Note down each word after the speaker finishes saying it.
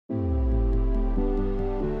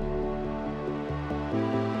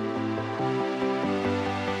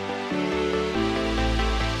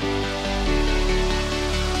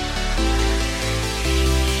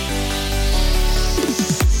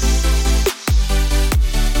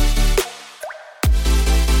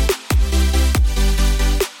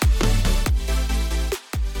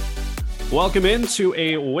Welcome into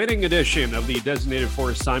a winning edition of the Designated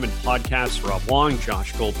for Assignment podcast. Rob Wong,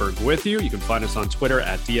 Josh Goldberg with you. You can find us on Twitter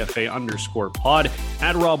at DFA_pod,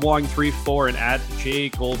 at Rob Wong34, and at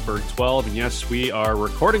JGoldberg12. And yes, we are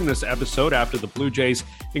recording this episode after the Blue Jays'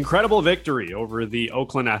 incredible victory over the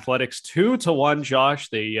Oakland Athletics 2-1. Josh,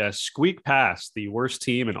 they squeak past the worst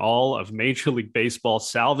team in all of Major League Baseball,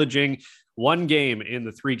 salvaging one game in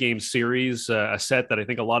the 3-game series, a set that I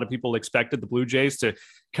think a lot of people expected the Blue Jays to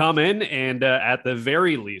come in and at the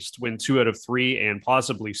very least win 2 out of 3 and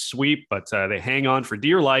possibly sweep, but they hang on for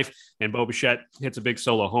dear life, and Bo Bichette hits a big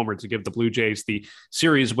solo homer to give the Blue Jays the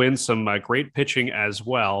series win. Some great pitching as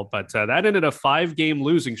well, but that ended a 5-game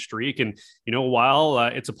losing streak. And while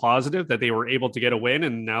it's a positive that they were able to get a win,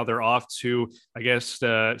 and now they're off to, I guess,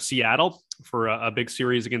 Seattle for a big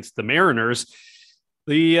series against the Mariners,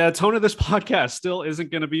 the tone of this podcast still isn't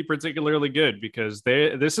going to be particularly good, because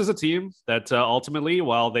this is a team that ultimately,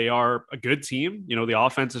 while they are a good team, the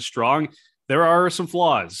offense is strong, there are some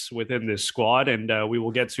flaws within this squad, and we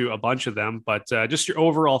will get to a bunch of them. But just your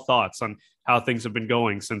overall thoughts on how things have been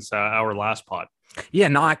going since our last pod. Yeah,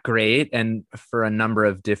 not great. And for a number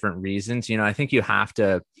of different reasons. I think you have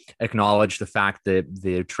to acknowledge the fact that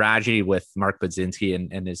the tragedy with Mark Budzinski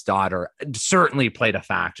and his daughter certainly played a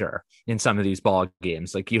factor in some of these ball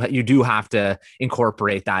games. Like you do have to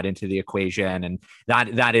incorporate that into the equation. And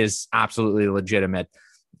that is absolutely a legitimate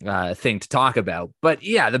thing to talk about. But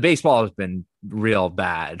yeah, the baseball has been real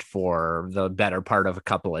bad for the better part of a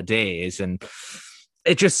couple of days. And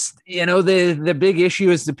it just, the big issue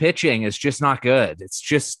is the pitching is just not good. It's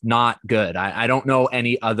just not good. I don't know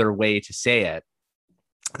any other way to say it.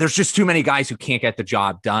 There's just too many guys who can't get the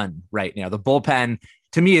job done right now. The bullpen,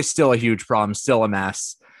 to me, is still a huge problem, still a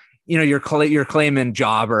mess. You're claiming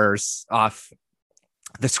jobbers off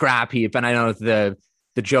the scrap heap. And I know the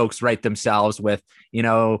jokes write themselves with,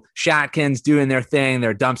 Shatkins doing their thing.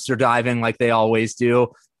 They're dumpster diving like they always do.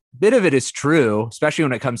 Bit of it is true, especially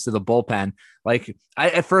when it comes to the bullpen. Like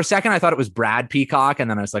for a second, I thought it was Brad Peacock,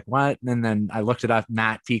 and then I was like, "What?" And then I looked it up.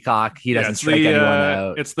 Matt Peacock. He doesn't strike anyone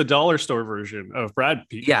out. It's the dollar store version of Brad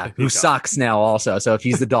Peacock. Yeah, who sucks now also. So if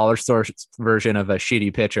he's the dollar store version of a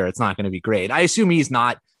shitty pitcher, it's not going to be great. I assume he's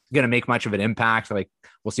not going to make much of an impact. Like,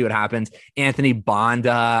 we'll see what happens. Anthony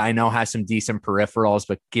Bonda, I know, has some decent peripherals,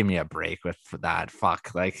 but give me a break for that.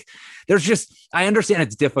 Fuck. Like, I understand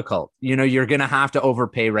it's difficult. You're going to have to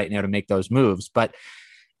overpay right now to make those moves. But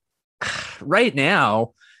right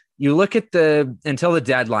now, you look at until the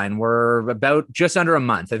deadline, we're about just under a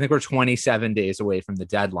month. I think we're 27 days away from the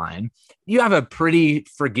deadline. You have a pretty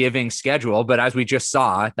forgiving schedule, but as we just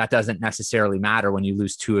saw, that doesn't necessarily matter when you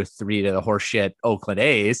lose 2 or 3 to the horseshit Oakland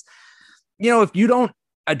A's. If you don't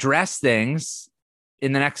address things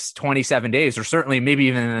in the next 27 days, or certainly maybe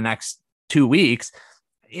even in the next 2 weeks,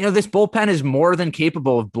 this bullpen is more than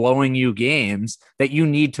capable of blowing you games that you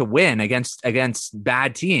need to win against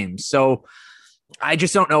bad teams. So I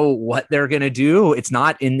just don't know what they're going to do. It's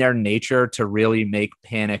not in their nature to really make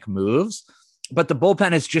panic moves, but the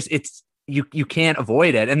bullpen is just, you can't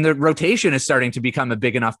avoid it. And the rotation is starting to become a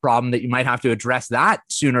big enough problem that you might have to address that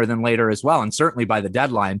sooner than later as well. And certainly by the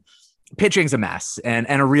deadline. Pitching's a mess and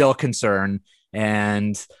a real concern.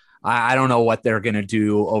 And I don't know what they're going to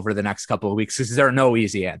do over the next couple of weeks, because there are no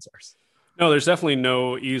easy answers. No, there's definitely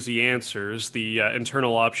no easy answers. The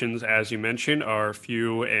internal options, as you mentioned, are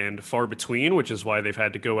few and far between, which is why they've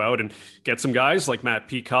had to go out and get some guys like Matt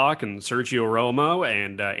Peacock and Sergio Romo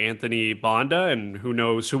and Anthony Bonda and who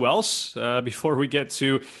knows who else before we get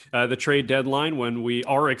to the trade deadline, when we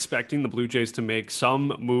are expecting the Blue Jays to make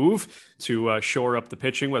some move to shore up the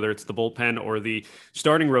pitching, whether it's the bullpen or the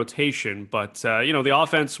starting rotation. But, the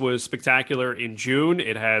offense was spectacular in June.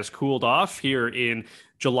 It has cooled off here in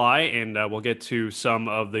July, and we'll get to some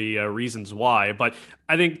of the reasons why. But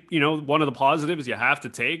I think, one of the positives you have to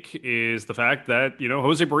take is the fact that,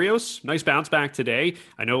 Jose Barrios, nice bounce back today.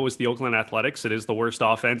 I know it was the Oakland Athletics. It is the worst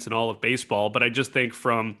offense in all of baseball, but I just think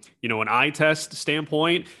from, an eye test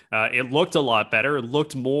standpoint, it looked a lot better. It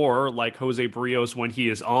looked more like Jose Barrios when he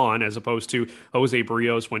is on, as opposed to Jose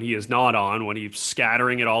Barrios when he is not on, when he's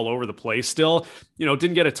scattering it all over the place. Still,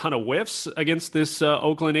 didn't get a ton of whiffs against this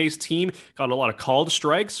Oakland A's team. Got a lot of called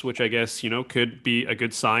strikes, which I guess, could be a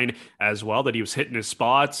good sign as well, that he was hitting his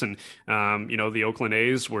spots. And, the Oakland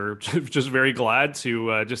A's were just very glad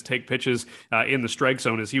to just take pitches in the strike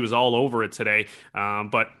zone, as he was all over it today.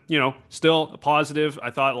 But, still a positive.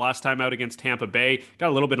 I thought last time out against Tampa Bay, got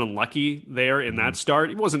a little bit unlucky there in that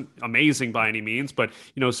start. It wasn't amazing by any means, but,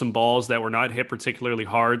 some balls that were not hit particularly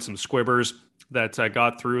hard, some squibbers. that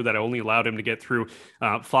got through, that only allowed him to get through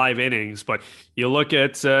 5 innings. But you look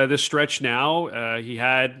at this stretch now, he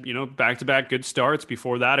had, back-to-back good starts.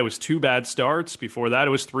 Before that, it was 2 bad starts. Before that,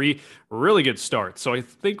 it was 3 really good starts. So I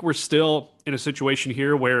think we're still in a situation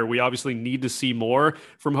here where we obviously need to see more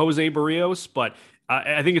from Jose Barrios, but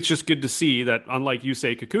I think it's just good to see that, unlike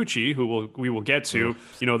Yusei Kikuchi, who we will get to,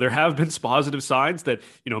 there have been positive signs that,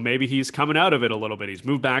 maybe he's coming out of it a little bit. He's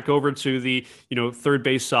moved back over to the, third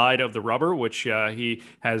base side of the rubber, which he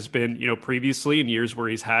has been, previously in years where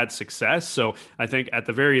he's had success. So I think at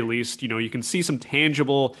the very least, you can see some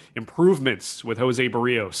tangible improvements with Jose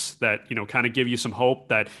Barrios that, kind of give you some hope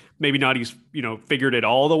that maybe not he's, figured it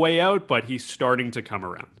all the way out, but he's starting to come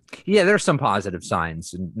around. Yeah, there's some positive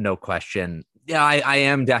signs, no question. Yeah, I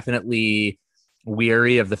am definitely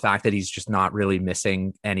weary of the fact that he's just not really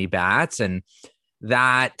missing any bats. And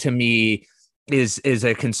that to me is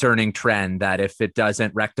a concerning trend, that if it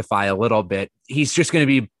doesn't rectify a little bit, he's just going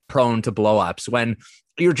to be prone to blowups. When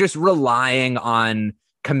you're just relying on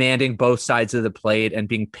commanding both sides of the plate and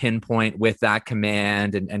being pinpoint with that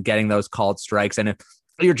command and getting those called strikes. And if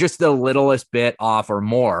you're just the littlest bit off or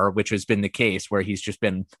more, which has been the case where he's just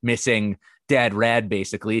been missing dead red,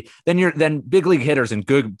 basically, then big league hitters and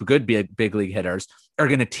good big league hitters are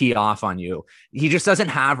going to tee off on you. He just doesn't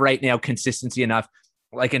have right now consistency enough,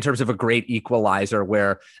 like in terms of a great equalizer,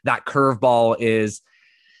 where that curveball is,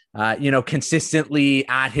 consistently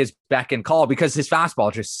at his beck and call, because his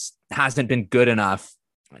fastball just hasn't been good enough,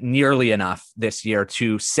 nearly enough this year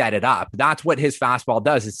to set it up. That's what his fastball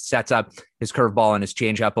does. It sets up his curveball and his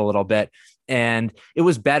changeup a little bit. And it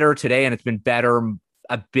was better today, and it's been better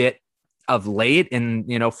a bit of late in,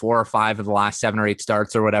 4 or 5 of the last 7 or 8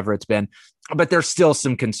 starts or whatever it's been. But there's still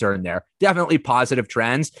some concern there. Definitely positive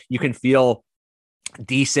trends. You can feel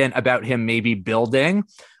decent about him maybe building.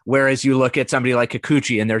 Whereas you look at somebody like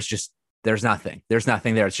Kikuchi and there's nothing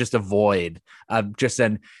there. It's just a void of just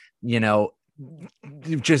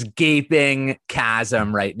just gaping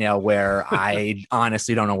chasm right now, where I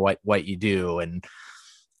honestly don't know what you do. And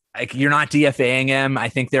like, you're not DFAing him. I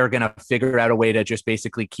think they're going to figure out a way to just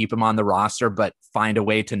basically keep him on the roster, but find a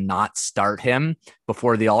way to not start him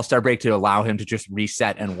before the All-Star break to allow him to just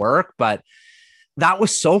reset and work. But that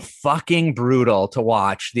was so fucking brutal to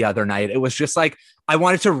watch the other night. It was just like, I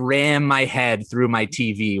wanted to ram my head through my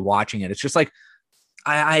TV watching it. It's just like,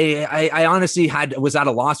 I honestly was at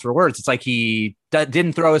a loss for words. It's like he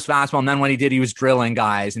didn't throw his fastball, and then when he did, he was drilling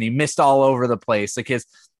guys, and he missed all over the place. Like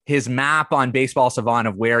his map on Baseball Savant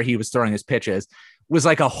of where he was throwing his pitches was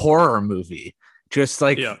like a horror movie. Just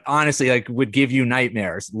like, honestly, like would give you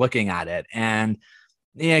nightmares looking at it. And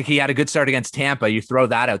yeah, he had a good start against Tampa. You throw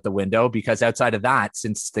that out the window, because outside of that,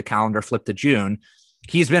 since the calendar flipped to June,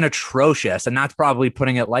 he's been atrocious, and that's probably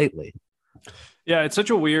putting it lightly. Yeah, it's such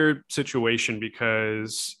a weird situation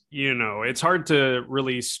because, it's hard to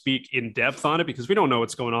really speak in depth on it because we don't know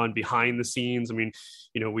what's going on behind the scenes. I mean,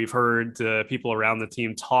 we've heard people around the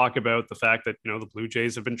team talk about the fact that, the Blue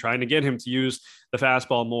Jays have been trying to get him to use the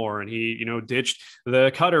fastball more. And he, ditched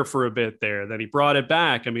the cutter for a bit there. Then he brought it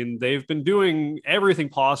back. I mean, they've been doing everything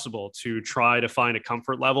possible to try to find a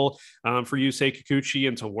comfort level for Yusei Kikuchi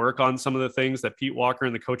and to work on some of the things that Pete Walker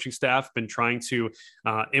and the coaching staff have been trying to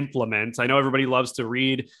implement. I know everybody loves to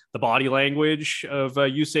read the body language of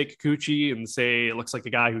Yusei Kikuchi and say it looks like a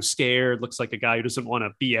guy who's scared, looks like a guy who doesn't want to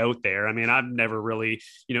be out there. I mean, I'm never really,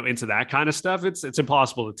 into that kind of stuff. It's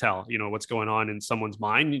impossible to tell, what's going on in someone's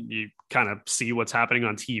mind. You kind of see what's happening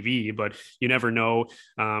on TV, but you never know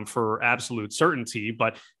for absolute certainty.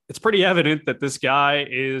 But it's pretty evident that this guy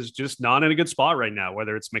is just not in a good spot right now,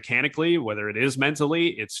 whether it's mechanically, whether it is mentally,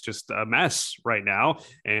 it's just a mess right now.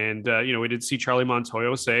 And, we did see Charlie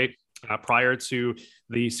Montoyo say prior to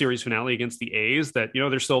the series finale against the A's that,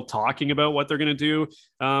 they're still talking about what they're going to do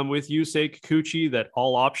with Yusei Kikuchi, that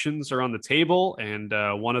all options are on the table. And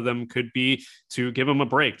one of them could be to give him a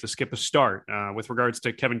break, to skip a start. With regards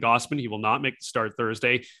to Kevin Gausman, he will not make the start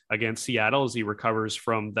Thursday against Seattle as he recovers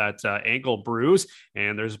from that ankle bruise.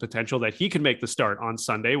 And there's a potential that he could make the start on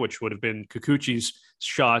Sunday, which would have been Kikuchi's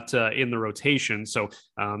shot in the rotation. So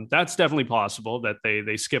that's definitely possible that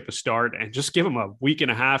they skip a start and just give him a week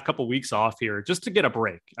and a half, couple weeks off here just to get a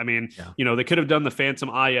break. I mean, they could have done the phantom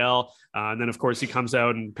IL. And then, of course, he comes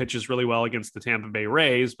out and pitches really well against the Tampa Bay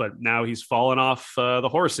Rays. But now he's fallen off the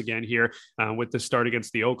horse again here with this start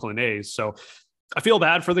against the Oakland A's. So I feel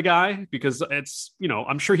bad for the guy because it's,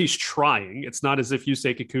 I'm sure he's trying. It's not as if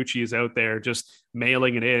Yusei Kikuchi is out there just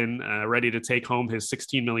mailing it in, ready to take home his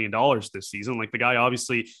 $16 million this season. Like the guy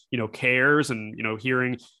obviously, cares, and,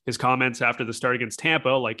 hearing his comments after the start against Tampa,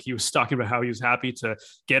 like he was talking about how he was happy to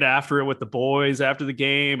get after it with the boys after the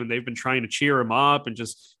game. And they've been trying to cheer him up and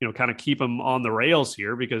just, kind of keep him on the rails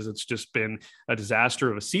here because it's just been a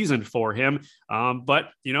disaster of a season for him. But,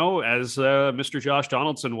 as Mr. Josh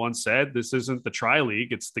Donaldson once said, this isn't the try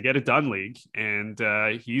league, it's the get it done league. And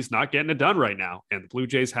he's not getting it done right now. And the Blue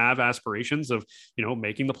Jays have aspirations of,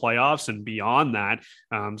 making the playoffs and beyond that.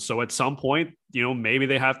 So at some point, maybe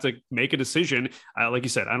they have to make a decision. Like you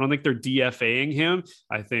said, I don't think they're DFAing him.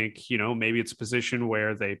 I think, maybe it's a position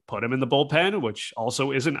where they put him in the bullpen, which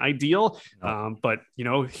also isn't ideal. No. But,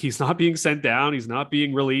 he's not being sent down. He's not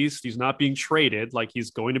being released. He's not being traded. Like he's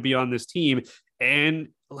going to be on this team. And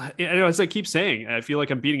as I keep saying, I feel like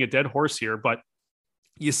I'm beating a dead horse here, but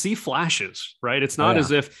you see flashes, right? It's not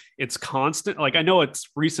as if it's constant. Like I know it's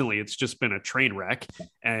just been a train wreck,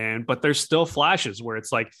 but there's still flashes where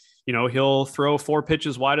it's like, he'll throw 4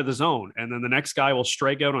 pitches wide of the zone, and then the next guy will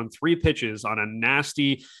strike out on 3 pitches on a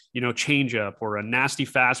nasty, changeup or a nasty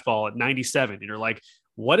fastball at 97. And you're like,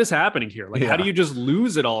 what is happening here? Like, how do you just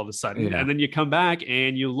lose it all of a sudden? Yeah. And then you come back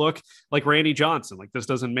and you look like Randy Johnson. Like this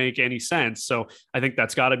doesn't make any sense. So I think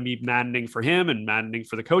that's got to be maddening for him and maddening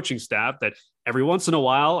for the coaching staff that every once in a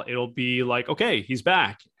while it'll be like, okay, he's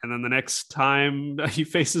back. And then the next time he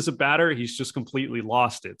faces a batter, he's just completely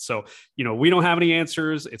lost it. So, we don't have any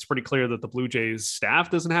answers. It's pretty clear that the Blue Jays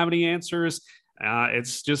staff doesn't have any answers.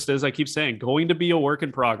 It's just, as I keep saying, going to be a work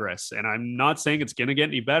in progress. And I'm not saying it's going to get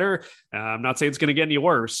any better. I'm not saying it's going to get any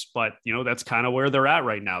worse, but, that's kind of where they're at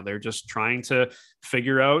right now. They're just trying to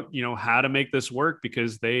figure out, how to make this work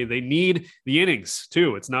because they need the innings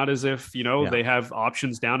too. It's not as if, they have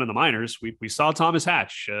options down in the minors. We saw Thomas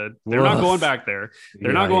Hatch. They're not going back there.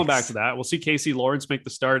 They're not going back to that. We'll see Casey Lawrence make the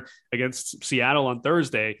start against Seattle on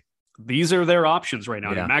Thursday. These are their options right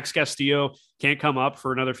now. Yeah. Max Castillo can't come up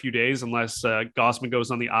for another few days unless Gausman goes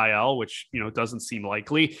on the IL, which, doesn't seem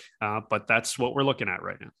likely. But that's what we're looking at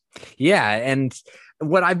right now. Yeah. And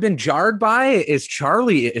what I've been jarred by is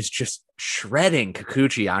Charlie is just shredding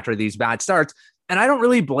Kikuchi after these bad starts. And I don't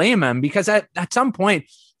really blame him because at some point,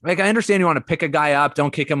 like I understand you want to pick a guy up,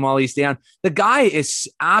 don't kick him while he's down. The guy is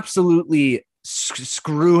absolutely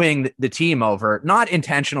screwing the team over, not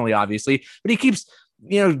intentionally, obviously, but he keeps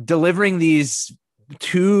delivering these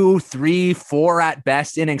 2, 3, 4 at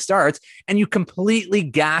best inning starts, and you completely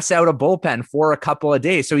gas out a bullpen for a couple of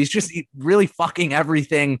days. So he's just really fucking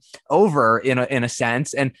everything over in a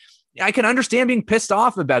sense. And I can understand being pissed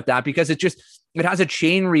off about that because it has a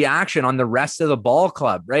chain reaction on the rest of the ball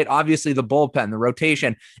club, right? Obviously the bullpen, the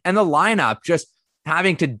rotation, and the lineup just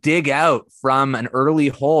having to dig out from an early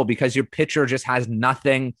hole because your pitcher just has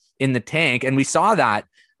nothing in the tank. And we saw that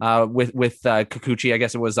with Kikuchi, I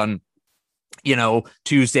guess it was on,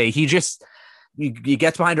 Tuesday. He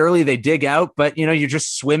gets behind early, they dig out, but you're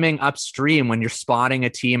just swimming upstream when you're spotting a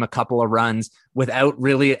team a couple of runs without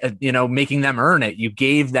really, making them earn it. You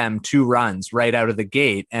gave them 2 runs right out of the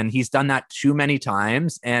gate, and he's done that too many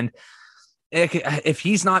times. And if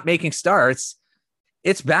he's not making starts,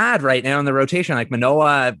 it's bad right now in the rotation. Like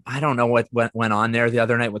Manoah, I don't know what went on there the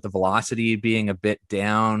other night with the velocity being a bit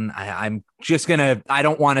down. I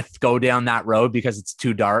don't want to go down that road because it's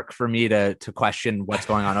too dark for me to question what's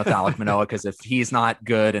going on with Alek Manoah. Because if he's not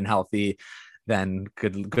good and healthy, then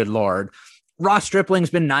good Lord. Ross Stripling's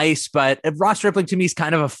been nice, but Ross Stripling to me is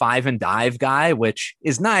kind of a 5 and dive guy, which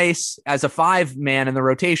is nice as a 5-man in the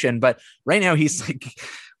rotation. But right now he's like,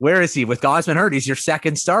 where is he? With Gausman hurt, he's your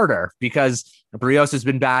second starter because Brios has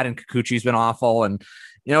been bad and Kikuchi's been awful. And,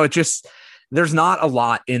 there's not a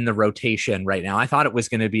lot in the rotation right now. I thought it was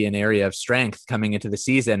going to be an area of strength coming into the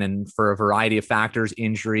season. And for a variety of factors,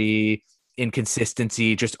 injury,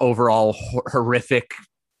 inconsistency, just overall horrific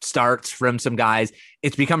starts from some guys,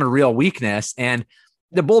 it's become a real weakness. And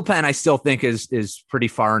the bullpen, I still think is pretty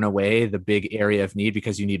far and away the big area of need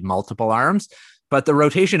because you need multiple arms, but the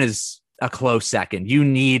rotation is a close second. You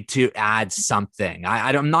need to add something.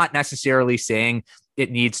 I'm not necessarily saying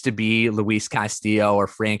it needs to be Luis Castillo or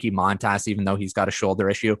Frankie Montas, even though he's got a shoulder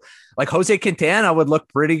issue. Like Jose Quintana would look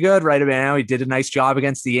pretty good right about now. He did a nice job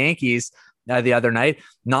against the Yankees the other night.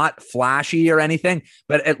 Not flashy or anything,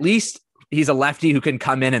 but at least he's a lefty who can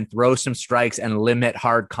come in and throw some strikes and limit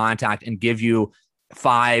hard contact and give you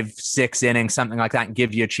 5, 6 innings, something like that, and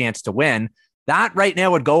give you a chance to win. That right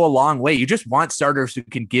now would go a long way. You just want starters who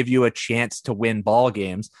can give you a chance to win ball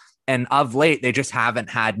games. And of late, they just haven't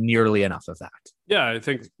had nearly enough of that. Yeah, I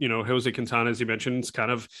think, Jose Quintana, as you mentioned, is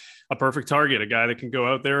kind of a perfect target, a guy that can go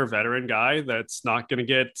out there, a veteran guy that's not going to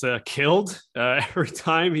get killed every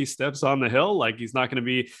time he steps on the hill. Like, he's not going to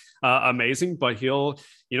be amazing, but he'll,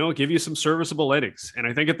 give you some serviceable innings. And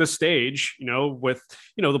I think at this stage, with,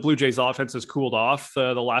 the Blue Jays offense has cooled off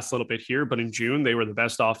the last little bit here, but in June, they were the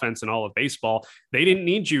best offense in all of baseball. They didn't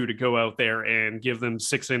need you to go out there and give them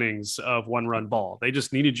 6 innings of 1-run ball. They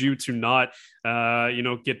just needed you to not,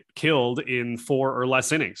 get killed in 4 or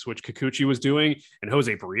less innings, which Kikuchi was doing and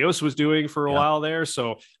Jose Barrios was doing for a while there.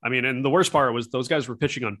 So, I mean, and the worst part was those guys were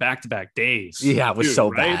pitching on back-to-back days. Yeah, it was so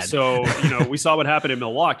bad. So, we saw what happened in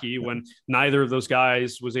Milwaukee when neither of those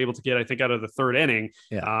guys was able to get, I think, out of the 3rd inning.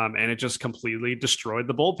 And it just completely destroyed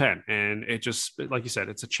the bullpen. And it just, like you said,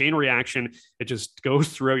 it's a chain reaction. It just goes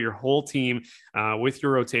throughout your whole team with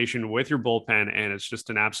your rotation, with your bullpen, and it's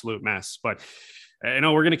just an absolute mess. But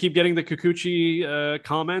we're going to keep getting the Kikuchi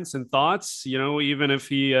comments and thoughts, even if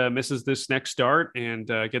he misses this next start and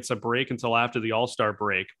gets a break until after the All-Star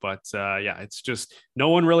break. But it's just no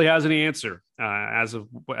one really has any answer as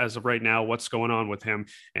of right now, what's going on with him.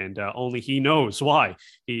 And only he knows why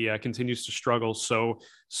he continues to struggle so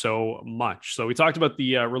much. So we talked about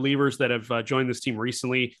the relievers that have joined this team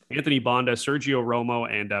recently: Anthony Banda, Sergio Romo,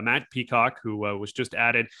 and Matt Peacock, who was just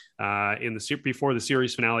added before the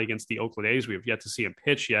series finale against the Oakland A's. We have yet to see him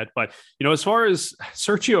pitch yet, but as far as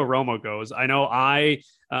Sergio Romo goes, I know I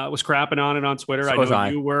was crapping on it on Twitter. I know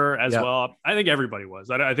you were as well. I think everybody was.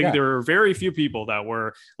 I think there were very few people that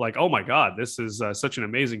were like, oh my God, this is such an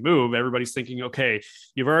amazing move. Everybody's thinking, okay,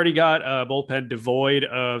 you've already got a bullpen devoid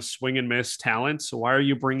of swing and miss talent. So why are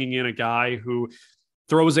you bringing in a guy who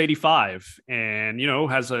throws 85 and,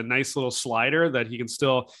 has a nice little slider that he can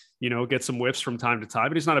still, get some whiffs from time to time,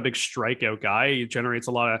 but he's not a big strikeout guy. He generates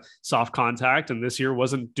a lot of soft contact, and this year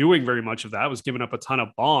wasn't doing very much of that. Was giving up a ton of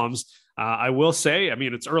bombs. I will say, I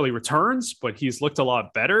mean, it's early returns, but he's looked a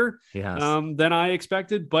lot better than I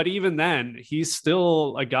expected. But even then, he's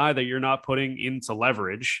still a guy that you're not putting into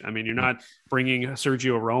leverage. I mean, you're not bringing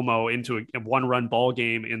Sergio Romo into a 1-run ball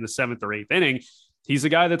game in the 7th or 8th inning. He's a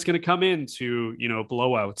guy that's going to come into,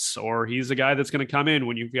 blowouts, or he's a guy that's going to come in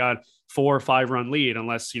when you've got 4 or 5-run lead,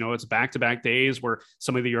 unless, it's back-to-back days where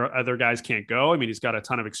some of the other guys can't go. I mean, he's got a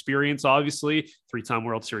ton of experience, obviously, 3-time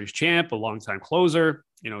World Series champ, a long-time closer.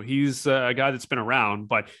 He's a guy that's been around,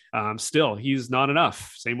 but still, he's not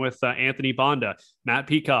enough. Same with Anthony Banda, Matt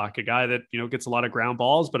Peacock, a guy that, gets a lot of ground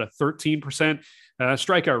balls, but a 13%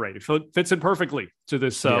 strikeout rate. It fits in perfectly to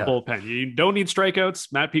this bullpen. You don't need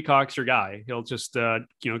strikeouts. Matt Peacock's your guy. He'll just,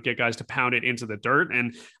 get guys to pound it into the dirt.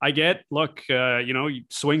 And I get,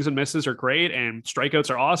 swings and misses are great and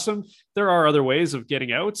strikeouts are awesome. There are other ways of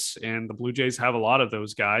getting outs, and the Blue Jays have a lot of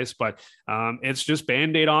those guys, but it's just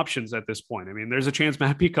Band-Aid options at this point. I mean, there's a chance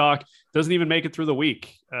Matt Peacock doesn't even make it through the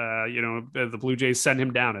week. The Blue Jays send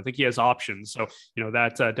him down. I think he has options. So,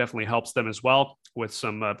 that definitely helps them as well with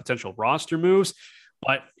some potential roster moves.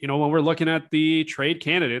 But, when we're looking at the trade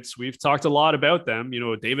candidates, we've talked a lot about them.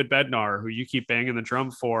 David Bednar, who you keep banging the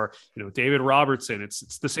drum for, David Robertson.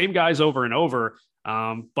 It's the same guys over and over.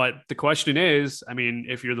 But the question is, I mean,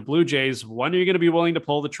 if you're the Blue Jays, when are you going to be willing to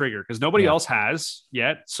pull the trigger? Because nobody else has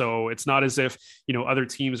yet. So it's not as if, other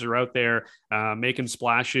teams are out there making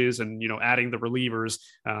splashes and, adding the relievers,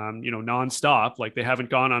 nonstop. Like, they haven't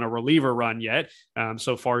gone on a reliever run yet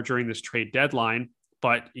so far during this trade deadline.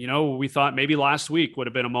 But, we thought maybe last week would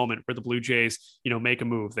have been a moment where the Blue Jays, make a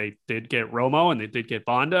move. They did get Romo and they did get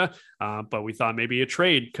Banda, but we thought maybe a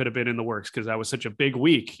trade could have been in the works because that was such a big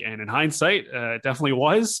week. And in hindsight, it definitely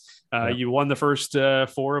was. You won the first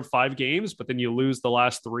 4 of 5 games, but then you lose the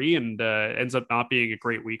last 3 and ends up not being a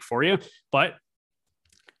great week for you. But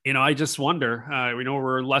I just wonder,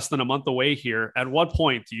 we're less than a month away here. At what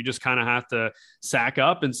point do you just kind of have to sack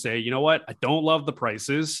up and say, you know what, I don't love the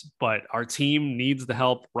prices, but our team needs the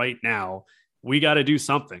help right now. We got to do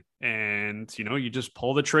something. And, you just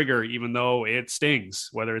pull the trigger, even though it stings,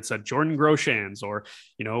 whether it's a Jordan Groshans or,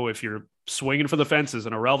 if you're swinging for the fences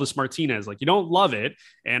and Aurelvis Martinez, like, you don't love it.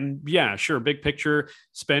 And yeah, sure. Big picture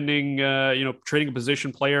spending, trading a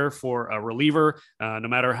position player for a reliever, no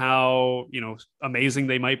matter how, amazing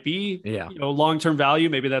they might be, long-term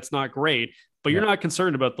value, maybe that's not great. But you're not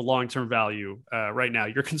concerned about the long-term value right now.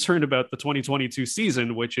 You're concerned about the 2022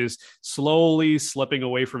 season, which is slowly slipping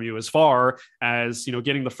away from you as far as,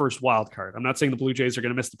 getting the first wild card. I'm not saying the Blue Jays are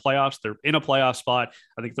going to miss the playoffs. They're in a playoff spot.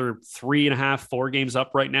 I think they're 3.5, 4 games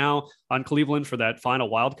up right now on Cleveland for that final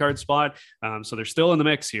wild card spot. So they're still in the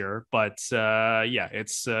mix here. But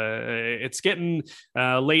it's getting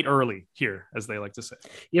late early here, as they like to say.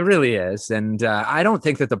 It really is. And I don't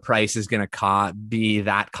think that the price is going to be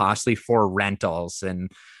that costly for rentals.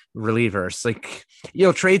 And relievers. Like,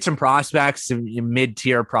 you'll trade some prospects, some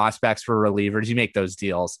mid-tier prospects for relievers. You make those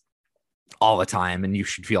deals all the time, and you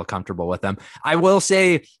should feel comfortable with them. I will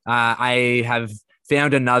say I have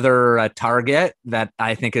found another target that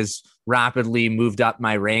I think has rapidly moved up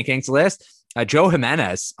my rankings list. Joe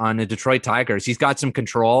Jimenez on the Detroit Tigers. He's got some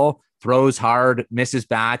control, throws hard, misses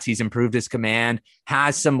bats. He's improved his command,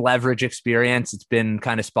 has some leverage experience. It's been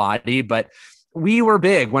kind of spotty, but we were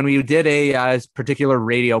big when we did a particular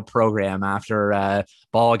radio program after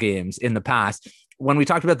ball games in the past. When we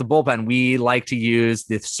talked about the bullpen, we like to use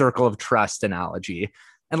the circle of trust analogy.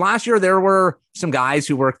 And last year, there were some guys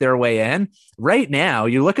who worked their way in. Right now,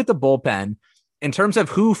 you look at the bullpen in terms of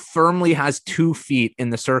who firmly has 2 feet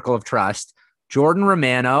in the circle of trust. Jordan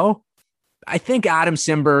Romano, I think Adam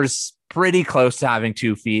Cimber's pretty close to having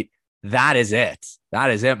 2 feet. That is it.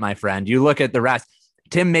 That is it, my friend. You look at the rest.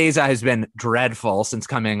 Tim Meza has been dreadful since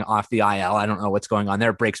coming off the IL. I don't know what's going on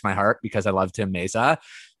there. It breaks my heart because I love Tim Meza.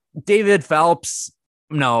 David Phelps,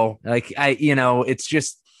 no, it's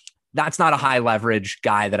just, that's not a high leverage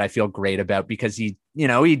guy that I feel great about, because he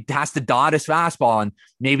has to dot his fastball and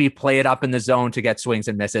maybe play it up in the zone to get swings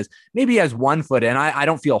and misses. Maybe he has 1 foot in. I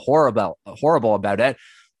don't feel horrible about it,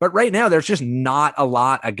 but right now there's just not a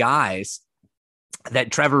lot of guys.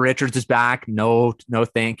 That Trevor Richards is back. No,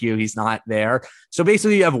 thank you. He's not there. So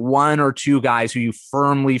basically you have 1 or 2 guys who you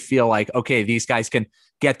firmly feel like, okay, these guys can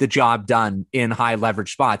get the job done in high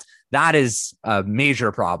leverage spots. That is a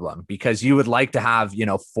major problem, because you would like to have,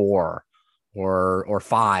 4 or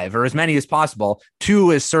 5 or as many as possible.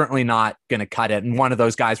 2 is certainly not going to cut it. And one of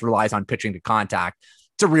those guys relies on pitching to contact.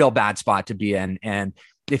 It's a real bad spot to be in. And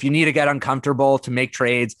if you need to get uncomfortable to make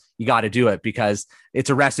trades, you got to do it, because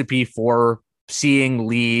it's a recipe for seeing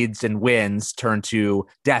leads and wins turn to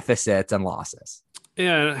deficits and losses.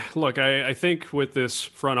 Yeah, look, I think with this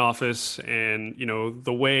front office and,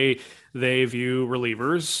 the way they view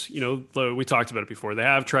relievers, we talked about it before. They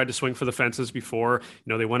have tried to swing for the fences before.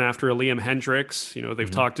 They went after a Liam Hendricks. They've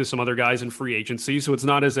talked to some other guys in free agency. So it's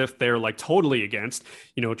not as if they're like totally against,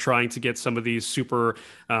 trying to get some of these super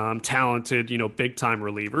talented, big time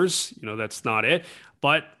relievers. That's not it.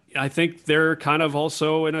 But I think they're kind of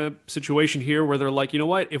also in a situation here where they're like, you know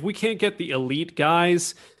what, if we can't get the elite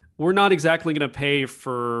guys, we're not exactly going to pay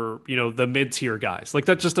for, the mid-tier guys. Like,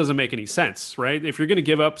 that just doesn't make any sense, right? If you're going to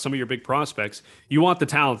give up some of your big prospects, you want the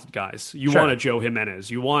talented guys. You want a Joe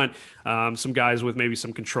Jimenez. You want some guys with maybe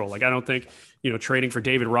some control. Like, I don't think, trading for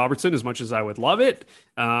David Robertson, as much as I would love it,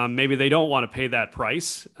 maybe they don't want to pay that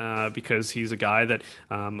price because he's a guy that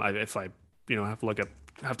if I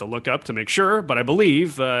have to look up to make sure, but I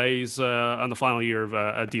believe he's on the final year of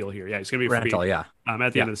a deal here. Yeah, he's going to be a rental, free,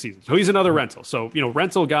 at the end of the season. So he's another rental. So,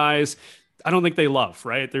 rental guys, I don't think they love,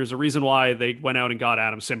 right? There's a reason why they went out and got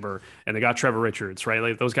Adam Cimber and they got Trevor Richards, right?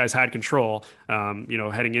 Like, those guys had control,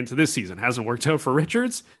 heading into this season. Hasn't worked out for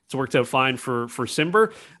Richards. It's worked out fine for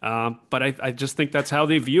Cimber. But I just think that's how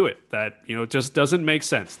they view it, that, it just doesn't make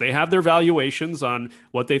sense. They have their valuations on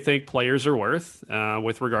what they think players are worth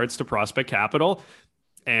with regards to prospect capital.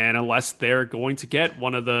 And unless they're going to get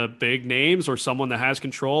one of the big names or someone that has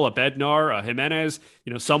control, a Bednar, a Jimenez,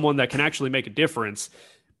 someone that can actually make a difference.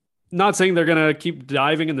 Not saying they're going to keep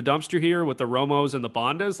diving in the dumpster here with the Romos and the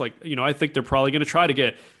Bondas. Like, I think they're probably going to try to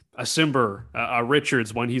get a Cimber, a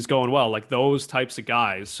Richards when he's going well, like those types of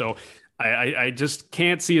guys. So I just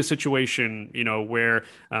can't see a situation, where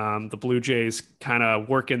the Blue Jays kind of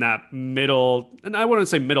work in that middle, and I wouldn't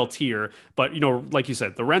say middle tier, but, like you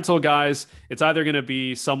said, the rental guys, it's either going to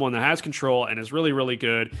be someone that has control and is really, really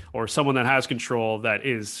good, or someone that has control that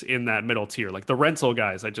is in that middle tier. Like the rental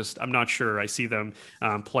guys, I'm not sure I see them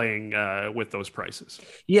playing with those prices.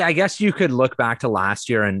 Yeah, I guess you could look back to last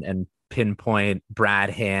year and pinpoint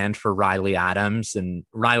Brad Hand for Riley Adams, and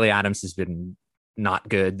Riley Adams has been not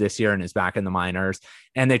good this year and is back in the minors,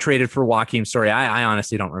 and they traded for Joakim Soria. I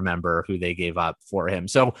honestly don't remember who they gave up for him.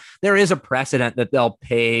 So there is a precedent that they'll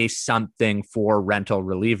pay something for rental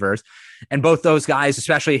relievers. And both those guys,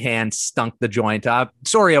 especially Hand, stunk the joint up.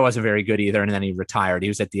 Soria wasn't very good either. And then he retired. He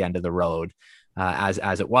was at the end of the road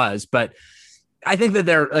as it was. But I think that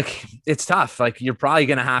they're like, it's tough. Like, you're probably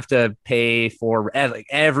going to have to pay for, like,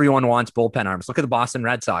 everyone wants bullpen arms. Look at the Boston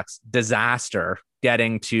Red Sox disaster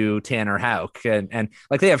getting to Tanner Houck, and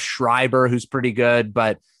like, they have Schreiber, who's pretty good,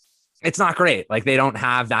 but it's not great. Like, they don't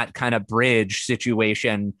have that kind of bridge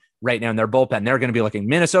situation right now in their bullpen. They're going to be looking.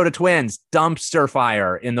 Minnesota Twins, dumpster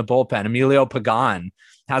fire in the bullpen. Emilio Pagan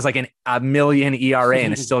has like a million ERA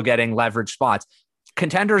and is still getting leverage spots.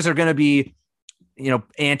 Contenders are going to be,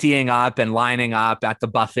 anteing up and lining up at the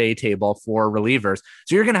buffet table for relievers.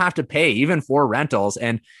 So you're going to have to pay even for rentals.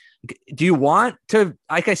 And Do you want to,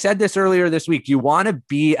 like I said this earlier this week, do you want to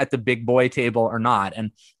be at the big boy table or not?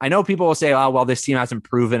 And I know people will say, oh, well, this team hasn't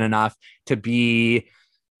proven enough to be,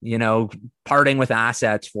 parting with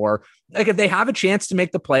assets for, like, if they have a chance to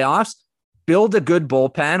make the playoffs, build a good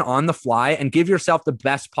bullpen on the fly and give yourself the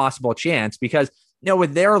best possible chance, because,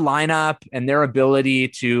 with their lineup and their ability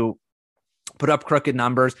to put up crooked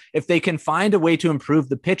numbers, if they can find a way to improve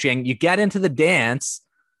the pitching, you get into the dance,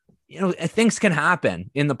 things can happen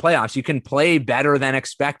in the playoffs. You can play better than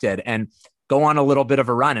expected and go on a little bit of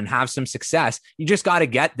a run and have some success. You just got to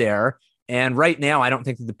get there. And right now, I don't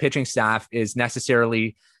think that the pitching staff is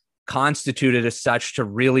necessarily constituted as such to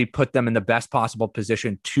really put them in the best possible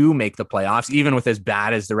position to make the playoffs, even with as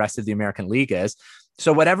bad as the rest of the American League is.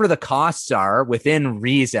 So whatever the costs are within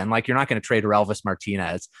reason, like you're not going to trade Elvis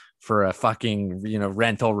Martinez for a fucking,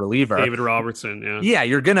 rental reliever. David Robertson. Yeah. Yeah.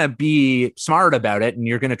 You're going to be smart about it, and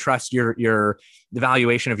you're going to trust your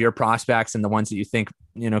evaluation of your prospects and the ones that you think,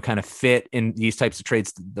 kind of fit in these types of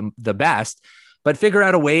trades the best, but figure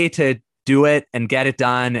out a way to do it and get it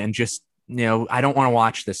done. And just, I don't want to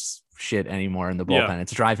watch this shit anymore in the bullpen. Yeah.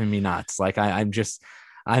 It's driving me nuts. Like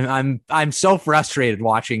I'm so frustrated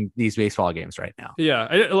watching these baseball games right now.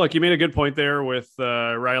 Yeah. Look, you made a good point there with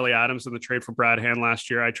Riley Adams and the trade for Brad Hand last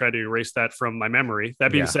year. I tried to erase that from my memory.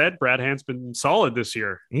 That being said, Brad Hand's been solid this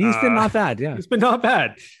year. He's been not bad. Yeah. He's been not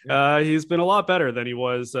bad. He's been a lot better than he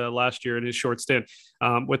was last year in his short stint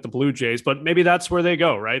with the Blue Jays, but maybe that's where they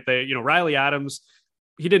go, right? Riley Adams,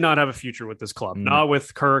 he did not have a future with this club, not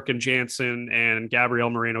with Kirk and Jansen and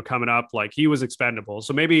Gabriel Moreno coming up. Like, he was expendable.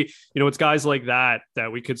 So maybe, it's guys like that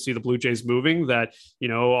we could see the Blue Jays moving, that,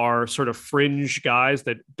 are sort of fringe guys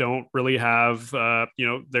that don't really have,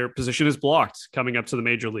 their position is blocked coming up to the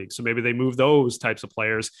major league. So maybe they move those types of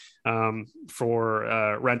players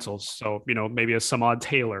for rentals. So, maybe a Samad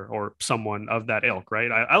Taylor or someone of that ilk,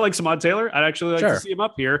 right? I like Samad Taylor. I'd actually like to see him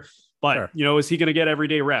up here. But, is he going to get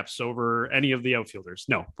everyday reps over any of the outfielders?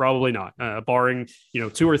 No, probably not. Barring,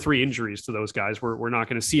 2 or 3 injuries to those guys, we're not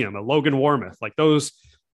going to see him. A Logan Warmoth, like those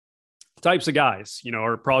types of guys,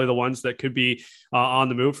 are probably the ones that could be on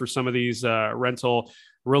the move for some of these rental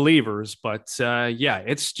relievers. But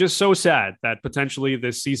it's just so sad that potentially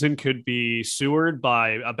this season could be sewered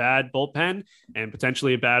by a bad bullpen and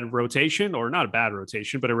potentially a bad rotation, or not a bad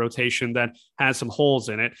rotation, but a rotation that has some holes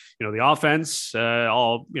in it. The offense,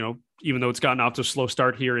 even though it's gotten off to a slow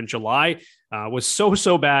start here in July, was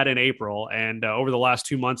so bad in April. And over the last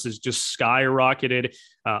 2 months has just skyrocketed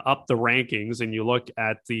up the rankings. And you look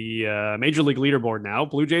at the Major League leaderboard now,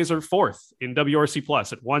 Blue Jays are 4th in WRC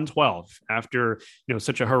Plus at 112 after,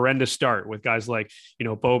 such a horrendous start with guys like,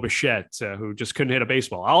 Bo Bichette, who just couldn't hit a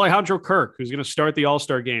baseball. Alejandro Kirk, who's going to start the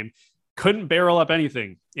All-Star game, couldn't barrel up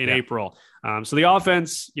anything in April. So the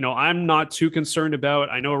offense, I'm not too concerned about.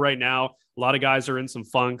 I know right now a lot of guys are in some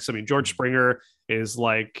funks. I mean, George Springer is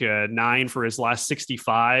like 9 for his last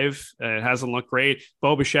 65. It hasn't looked great.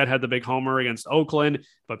 Bo Bichette had the big homer against Oakland,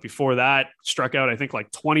 but before that struck out, I think,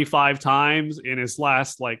 like 25 times in his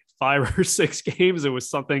last 5 or 6 games. It was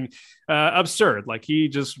something absurd. Like, he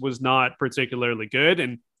just was not particularly good.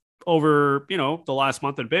 And over, the last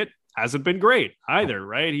month and a bit, hasn't been great either,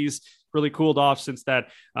 right? He's really cooled off since that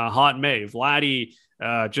hot May. Vladdy,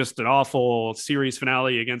 just an awful series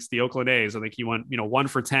finale against the Oakland A's. I think he went, 1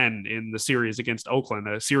 for 10 in the series against Oakland,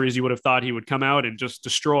 a series you would have thought he would come out and just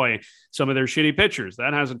destroy some of their shitty pitchers.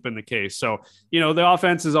 That hasn't been the case. So, the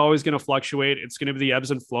offense is always going to fluctuate. It's going to be the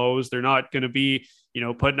ebbs and flows. They're not going to be,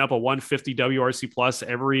 putting up a 150 WRC plus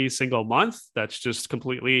every single month. That's just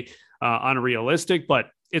completely unrealistic. But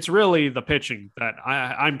it's really the pitching that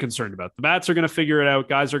I'm concerned about. The bats are going to figure it out.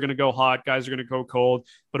 Guys are going to go hot. Guys are going to go cold.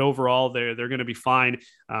 But overall, they're going to be fine.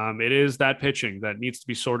 It is that pitching that needs to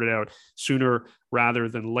be sorted out sooner rather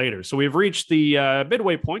than later. So we've reached the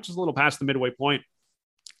midway point, just a little past the midway point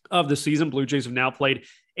of the season. Blue Jays have now played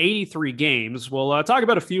 83 games. We'll talk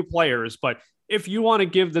about a few players, but if you want to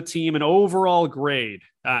give the team an overall grade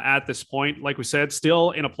at this point, like we said,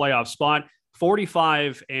 still in a playoff spot,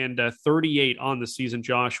 45 and 38 on the season.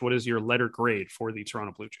 Josh, what is your letter grade for the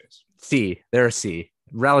Toronto Blue Jays? C. They're a C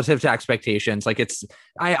relative to expectations. Like, it's,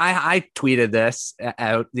 I tweeted this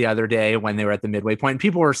out the other day when they were at the midway point.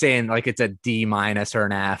 People were saying like it's a D- or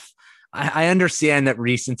an F. I understand that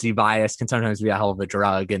recency bias can sometimes be a hell of a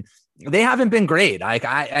drug, and they haven't been great.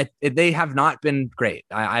 They have not been great.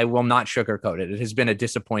 I will not sugarcoat it. It has been a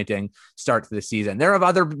disappointing start to the season. There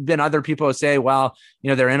have been other people who say, well,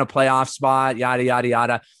 they're in a playoff spot, yada, yada,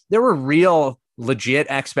 yada. There were real legit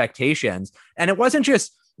expectations. And it wasn't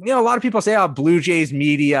just, a lot of people say, oh, Blue Jays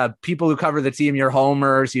media, people who cover the team, you're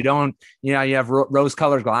homers. You don't, you have rose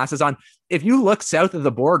colored glasses on. if you look south of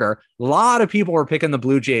the border, a lot of people were picking the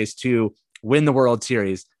Blue Jays to win the World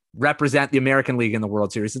Series, represent the American League in the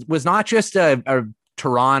World Series. It was not just a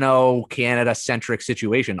Toronto, Canada centric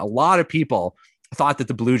situation. A lot of people thought that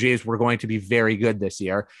the Blue Jays were going to be very good this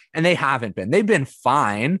year, and they haven't been. They've been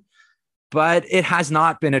fine, but it has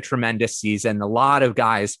not been a tremendous season. A lot of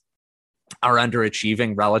guys are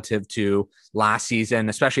underachieving relative to last season,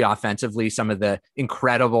 especially offensively, some of the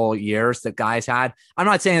incredible years that guys had. I'm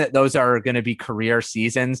not saying that those are going to be career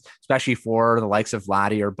seasons, especially for the likes of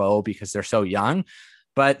Vladdy or Bo, because they're so young,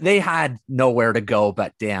 but they had nowhere to go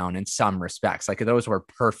but down in some respects. Like those were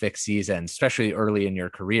perfect seasons, especially early in your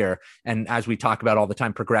career. And as we talk about all the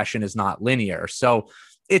time, progression is not linear. So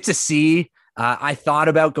it's a C. I thought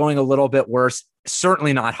about going a little bit worse.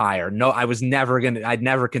 Certainly not higher. No, I'd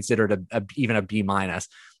never considered even a B minus.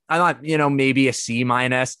 I thought, maybe a C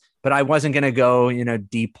minus, but I wasn't going to go,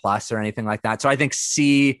 D plus or anything like that. So I think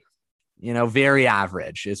C, very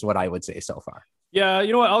average is what I would say so far. Yeah,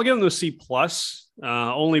 you know what? I'll give them the C plus,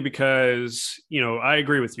 only because, I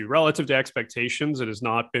agree with you. Relative to expectations, it has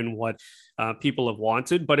not been what people have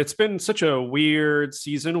wanted, but it's been such a weird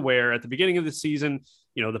season where at the beginning of the season,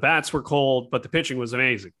 the bats were cold, but the pitching was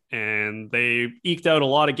amazing. And they eked out a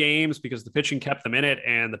lot of games because the pitching kept them in it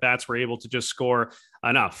and the bats were able to just score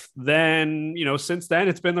enough. Then, since then,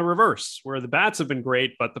 it's been the reverse, where the bats have been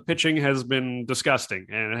great, but the pitching has been disgusting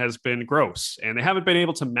and it has been gross. And they haven't been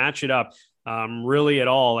able to match it up really at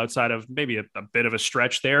all, outside of maybe a bit of a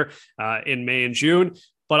stretch there in May and June.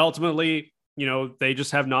 But ultimately, they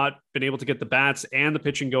just have not been able to get the bats and the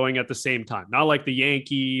pitching going at the same time. Not like the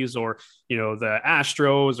Yankees or, the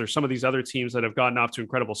Astros or some of these other teams that have gotten off to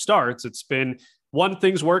incredible starts. It's been one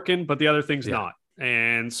thing's working, but the other thing's not.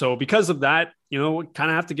 And so because of that, kind of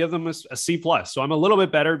have to give them a C plus. So I'm a little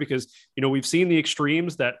bit better because, we've seen the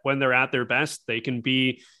extremes that when they're at their best, they can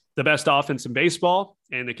be the best offense in baseball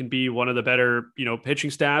and it can be one of the better,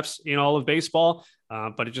 pitching staffs in all of baseball.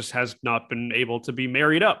 But it just has not been able to be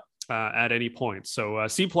married up at any point. So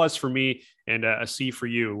C plus for me and a C for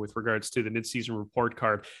you with regards to the midseason report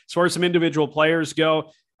card. As far as some individual players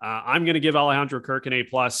go, I'm going to give Alejandro Kirk an A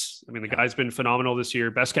plus. I mean, the guy's been phenomenal this year,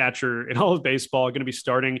 best catcher in all of baseball, going to be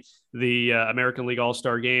starting the American League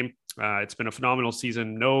All-Star game. It's been a phenomenal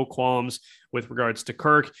season. No qualms with regards to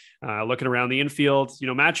Kirk. Looking around the infield,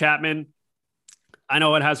 Matt Chapman, I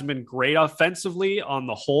know it hasn't been great offensively on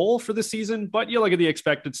the whole for the season, but you look at the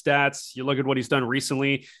expected stats, you look at what he's done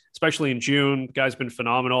recently, especially in June, the guy's been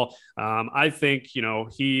phenomenal. I think,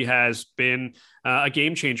 he has been a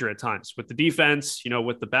game changer at times with the defense,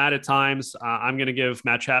 with the bat at times. I'm going to give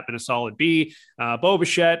Matt Chapman a solid B. Bo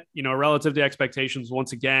Bichette, relative to expectations,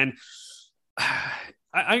 once again,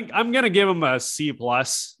 I'm going to give him a C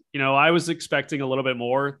plus. I was expecting a little bit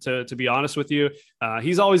more, to be honest with you.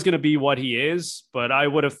 He's always going to be what he is, but I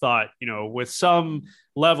would have thought, with some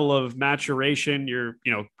level of maturation, you're,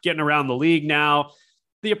 getting around the league now.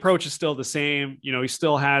 The approach is still the same. He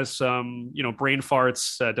still has some, brain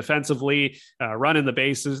farts defensively, running the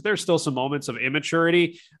bases. There's still some moments of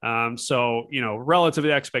immaturity. So, relative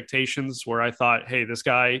to expectations where I thought, hey, this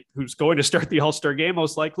guy who's going to start the All-Star game,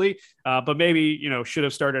 most likely, but maybe, should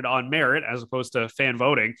have started on merit as opposed to fan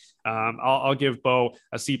voting. I'll give Bo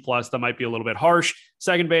a C plus. That might be a little bit harsh.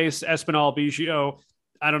 Second base, Espinal, Biggio.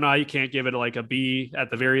 I don't know. You can't give it like a B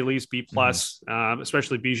at the very least, B plus,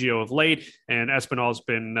 especially Biggio of late. And Espinal has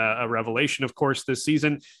been a revelation, of course, this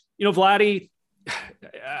season. Vladdy,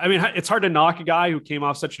 I mean, it's hard to knock a guy who came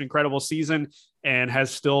off such an incredible season and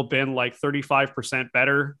has still been like 35%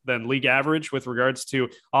 better than league average with regards to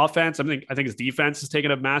offense. I think his defense has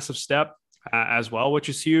taken a massive step as well, which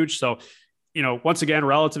is huge. So, once again,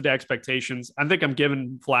 relative to expectations, I think I'm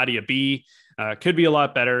giving Vladdy a B. Could be a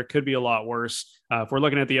lot better, could be a lot worse. If we're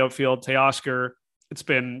looking at the outfield, Teoscar, it's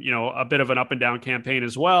been, a bit of an up and down campaign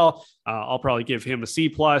as well. I'll probably give him a C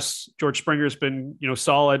plus. George Springer's been,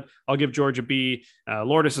 solid. I'll give George a B.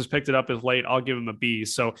 Lourdes has picked it up as late. I'll give him a B.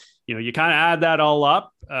 So, you kind of add that all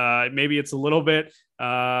up. Maybe it's a little bit,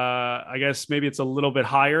 maybe it's a little bit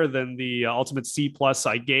higher than the ultimate C plus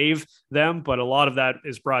I gave them, but a lot of that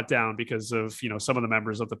is brought down because of, some of the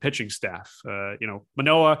members of the pitching staff,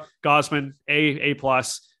 Manoah, Gausman, A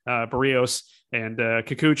plus, Barrios, and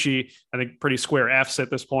Kikuchi, I think pretty square Fs at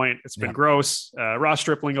this point. It's been gross. Ross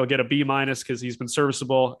Stripling will get a B minus because he's been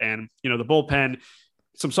serviceable. And, the bullpen,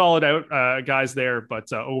 some solid out guys there,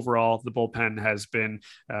 but overall the bullpen has been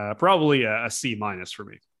probably a C minus for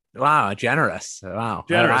me. Wow. Generous. Wow.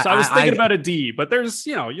 Generous. I was thinking about a D, but there's,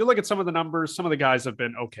 you look at some of the numbers, some of the guys have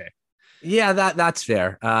been okay. Yeah, that's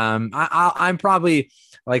fair. I'm probably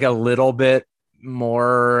like a little bit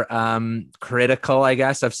more critical, I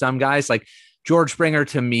guess, of some guys. Like George Springer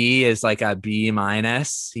to me is like a B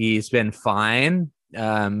minus. He's been fine.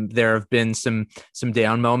 There have been some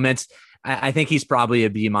down moments. I think he's probably a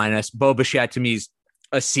B minus. Bo Bichette to me is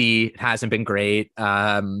a C. It hasn't been great.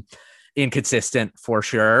 Inconsistent for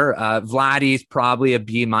sure. Vladdy's probably a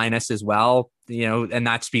B minus as well, and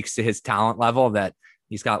that speaks to his talent level, that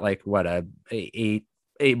he's got like what a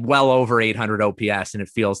well over 800 OPS, and it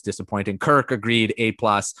feels disappointing. Kirk agreed, A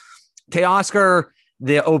plus. Teoscar,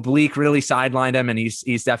 the oblique really sidelined him, and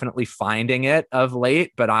he's definitely finding it of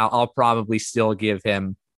late, but I'll probably still give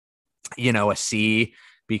him, a C,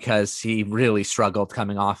 because he really struggled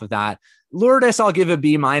coming off of that. Lourdes, I'll give a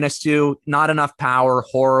B minus to. Not enough power,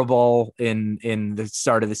 horrible in the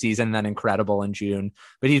start of the season, then incredible in June,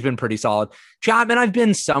 but he's been pretty solid. Chapman, I've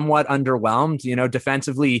been somewhat underwhelmed.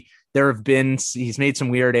 Defensively, he's made some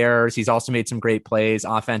weird errors. He's also made some great plays.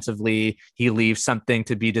 Offensively, he leaves something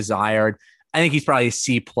to be desired. I think he's probably a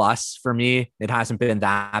C plus for me. It hasn't been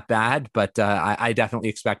that bad, but I definitely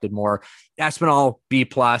expected more. Espinal, B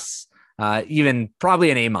plus, even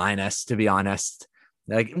probably an A minus, to be honest.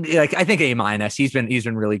 Like I think A minus. He's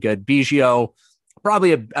been really good. Biggio,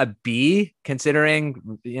 probably a B,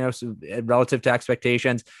 considering relative to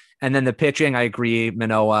expectations. And then the pitching, I agree.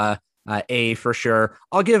 Manoah, A for sure.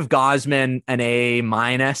 I'll give Gausman an A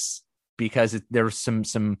minus because there were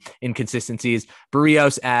some inconsistencies.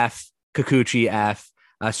 Barrios, F. Kikuchi, F.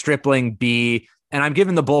 Stripling, B. And I'm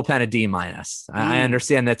giving the bullpen a D minus. I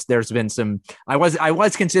understand that there's been some. I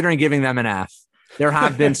was considering giving them an F. There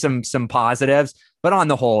have been some positives, but on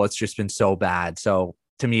the whole, it's just been so bad. So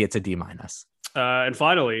to me, it's a D minus. And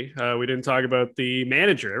finally, we didn't talk about the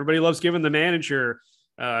manager. Everybody loves giving the manager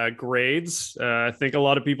grades. I think a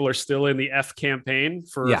lot of people are still in the F campaign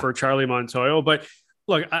for Charlie Montoyo. But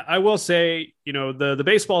look, I will say, the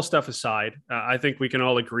baseball stuff aside, I think we can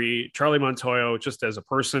all agree Charlie Montoyo, just as a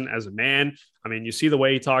person, as a man, I mean, you see the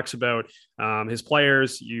way he talks about his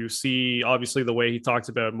players. You see, obviously, the way he talks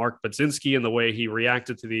about Mark Budzinski and the way he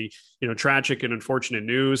reacted to the, tragic and unfortunate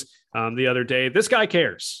news the other day. This guy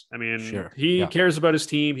cares. I mean, he cares about his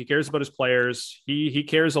team. He cares about his players. He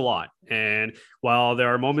cares a lot. And while there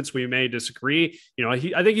are moments we may disagree, I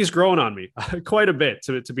think he's grown on me quite a bit,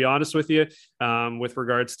 to be honest with you, with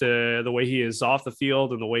regards to the way he is off the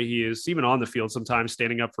field and the way he is even on the field, sometimes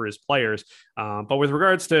standing up for his players. But with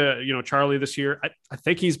regards to, Charlie this year, I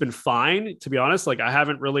think he's been fine, to be honest. Like, I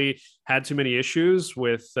haven't really had too many issues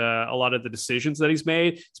with a lot of the decisions that he's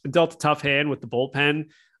made. He's been dealt a tough hand with the bullpen.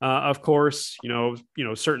 Of course,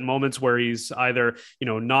 certain moments where he's either,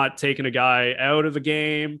 not taking a guy out of the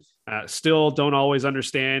game, still don't always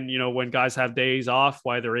understand, when guys have days off,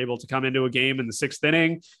 why they're able to come into a game in the sixth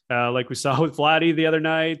inning, like we saw with Vladdy the other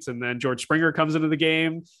night. And then George Springer comes into the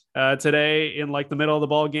game today in like the middle of the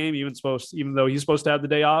ball game, even though he's supposed to have the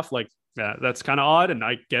day off. Like, that's kind of odd. And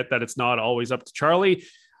I get that it's not always up to Charlie.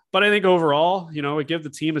 But I think overall, I give the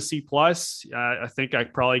team a C plus. I think I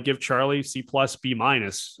probably give Charlie C plus, B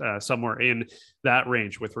minus, somewhere in that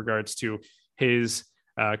range with regards to his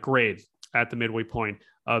grade at the midway point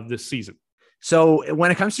of this season. So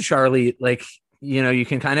when it comes to Charlie, like, you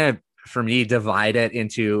can kind of, for me, divide it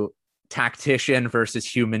into tactician versus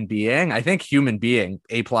human being. I think human being,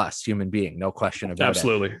 A plus, human being, no question about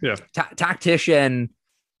Absolutely. it. Yeah. Tactician,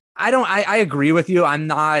 I agree with you. I'm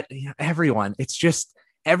not everyone. It's just,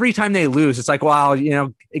 every time they lose, it's like, well,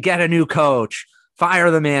 get a new coach,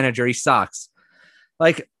 fire the manager. He sucks.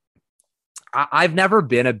 Like, I've never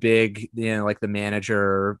been a big, like the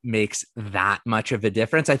manager makes that much of a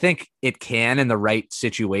difference. I think it can in the right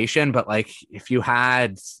situation, but like if you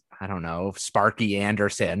had, I don't know, Sparky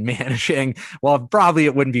Anderson managing, well, probably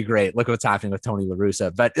it wouldn't be great. Look what's happening with Tony La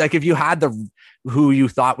Russa. But like if you had who you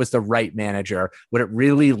thought was the right manager, would it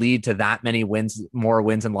really lead to that many wins, more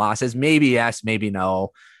wins and losses? Maybe yes, maybe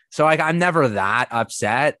no. So like I'm never that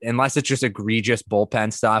upset unless it's just egregious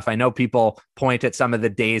bullpen stuff. I know people point at some of the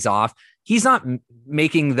days off. He's not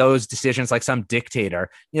making those decisions like some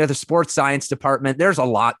dictator. The sports science department, there's a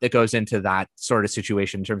lot that goes into that sort of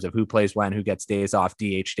situation in terms of who plays when, who gets days off,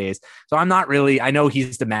 DH days. So I'm not really, I know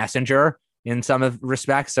he's the messenger in some of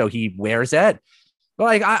respects, so he wears it. But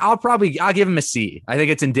like I'll give him a C. I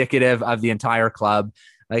think it's indicative of the entire club.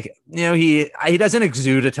 Like, he doesn't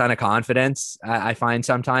exude a ton of confidence. I find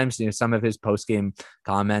sometimes, some of his post-game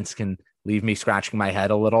comments can leave me scratching my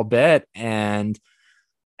head a little bit. And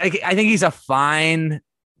I think he's a fine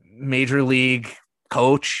major league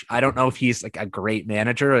coach. I don't know if he's like a great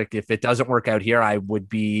manager. Like if it doesn't work out here, I would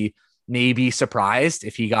be maybe surprised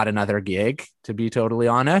if he got another gig, to be totally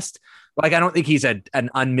honest. Like, I don't think he's an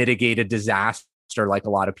unmitigated disaster disaster like a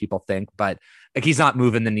lot of people think, but like he's not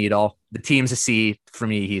moving the needle. The team's a C. For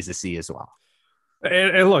me, he's a C as well.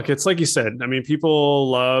 And look, it's like you said. I mean,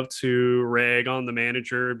 people love to rag on the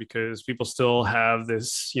manager because people still have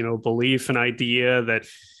this, belief and idea that,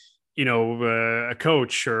 a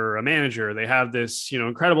coach or a manager, they have this,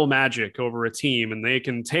 incredible magic over a team, and they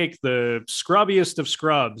can take the scrubbiest of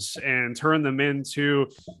scrubs and turn them into,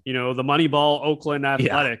 the Moneyball Oakland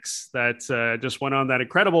Athletics that just went on that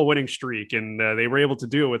incredible winning streak. And they were able to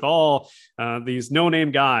do it with all these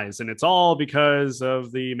no-name guys. And it's all because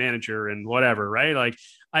of the manager and whatever, right? Like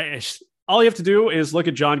all you have to do is look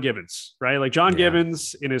at John Gibbons, right? Like John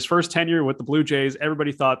Gibbons in his first tenure with the Blue Jays,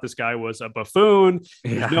 everybody thought this guy was a buffoon.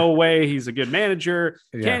 There's no way he's a good manager.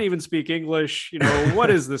 Can't even speak English.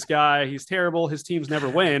 What is this guy? He's terrible. His teams never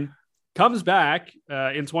win. Comes back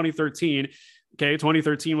in 2013. Okay,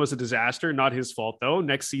 2013 was a disaster, not his fault though.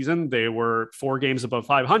 Next season, they were 4 games above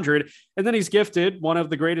 500. And then he's gifted one of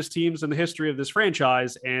the greatest teams in the history of this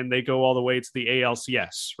franchise, and they go all the way to the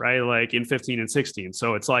ALCS, right? Like in 15 and 16.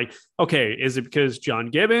 So it's like, okay, is it because John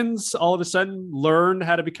Gibbons all of a sudden learned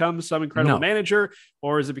how to become some incredible manager?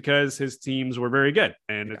 Or is it because his teams were very good?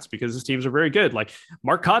 And it's because his teams are very good. Like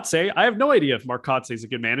Mark Kotsay, I have no idea if Mark Kotsay is a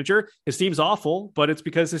good manager. His team's awful, but it's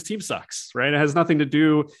because his team sucks, right? It has nothing to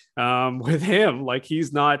do with him. Like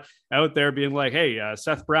he's not out there being like, hey,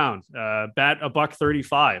 Seth Brown, bat a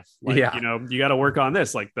 $135. Like, you got to work on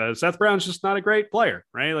this. Like Seth Brown's just not a great player,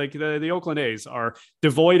 right? Like the Oakland A's are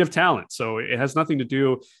devoid of talent. So it has nothing to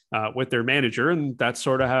do with their manager. And that's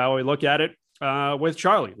sort of how I look at it. With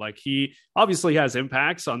Charlie, like he obviously has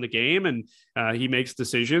impacts on the game, and he makes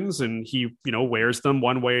decisions, and he wears them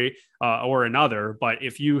one way or another. But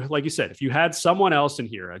if you, like you said, if you had someone else in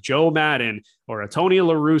here, a Joe Madden or a Tony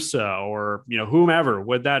La Russa or whomever,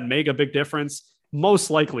 would that make a big difference?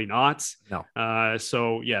 Most likely not. No.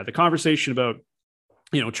 So yeah, the conversation about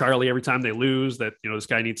Charlie, every time they lose, that, this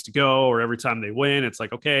guy needs to go, or every time they win, it's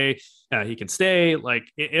like, okay, he can stay.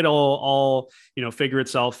 Like it'll all, figure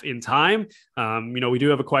itself in time. We do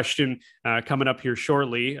have a question coming up here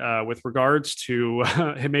shortly with regards to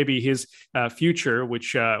maybe his future,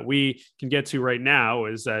 which we can get to right now.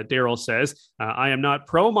 As Daryl says, I am not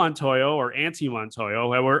pro Montoyo or anti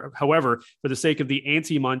Montoyo. However, for the sake of the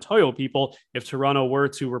anti Montoyo people, if Toronto were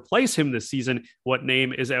to replace him this season, what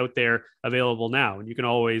name is out there available now? And you can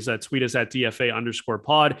always tweet us at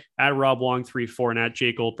DFA_pod, at Rob Wong 34, and at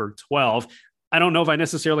Jake Goldberg 12. I don't know if I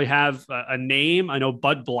necessarily have a name. I know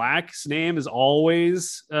Bud Black's name is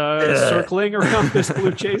always circling around this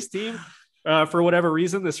Blue Jays team. For whatever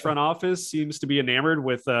reason, this front office seems to be enamored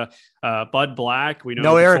with Bud Black. We know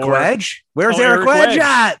no Eric Wedge. Where's Eric Wedge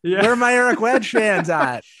at? Yeah. Where are my Eric Wedge fans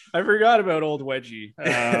at? I forgot about old Wedgie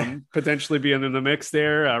potentially being in the mix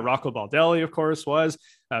there. Rocco Baldelli, of course, was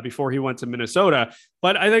before he went to Minnesota.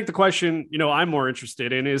 But I think the question, I'm more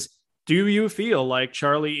interested in is, do you feel like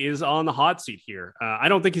Charlie is on the hot seat here? I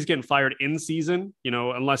don't think he's getting fired in season,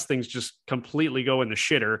 unless things just completely go in the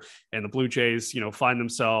shitter and the Blue Jays, find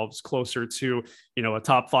themselves closer to, a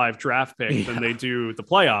top 5 draft pick than they do the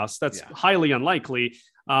playoffs. That's highly unlikely.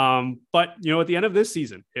 But, at the end of this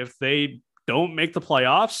season, if they don't make the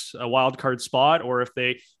playoffs, a wild card spot, or if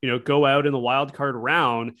they, go out in the wild card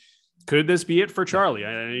round, could this be it for Charlie?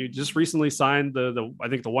 He just recently signed I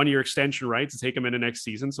think the 1-year extension, right, to take him into next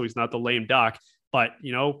season. So he's not the lame duck, but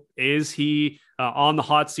is he on the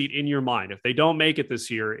hot seat in your mind? If they don't make it this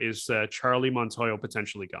year, is Charlie Montoyo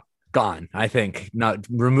potentially gone? Gone. I think not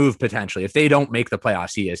removed potentially. If they don't make the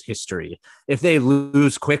playoffs, he is history. If they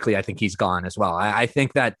lose quickly, I think he's gone as well. I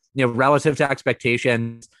think that, relative to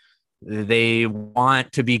expectations, they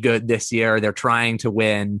want to be good this year. They're trying to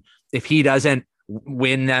win. If he doesn't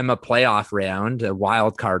win them a playoff round, a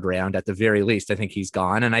wild card round at the very least, I think he's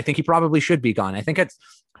gone. And I think he probably should be gone. I think it's,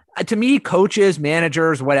 to me, coaches,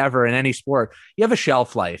 managers, whatever, in any sport, you have a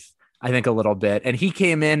shelf life, I think, a little bit. And he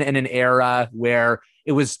came in an era where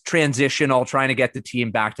it was transitional, trying to get the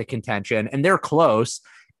team back to contention, and they're close.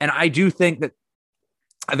 And I do think that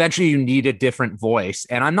eventually you need a different voice.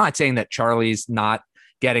 And I'm not saying that Charlie's not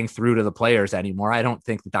getting through to the players anymore. I don't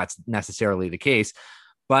think that that's necessarily the case.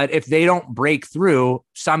 But if they don't break through,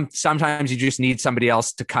 sometimes you just need somebody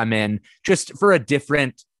else to come in just for a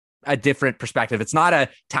different perspective. It's not a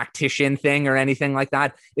tactician thing or anything like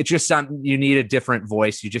that. It's just something, you need a different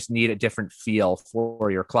voice. You just need a different feel for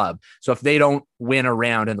your club. So if they don't win a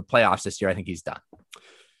round in the playoffs this year, I think he's done.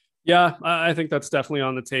 Yeah, I think that's definitely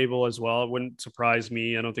on the table as well. It wouldn't surprise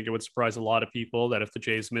me. I don't think it would surprise a lot of people that if the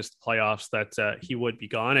Jays missed the playoffs, that he would be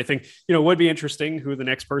gone. I think, it would be interesting who the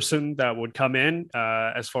next person that would come in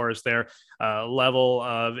as far as their level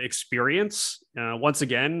of experience Once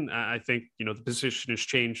again, I think, the position has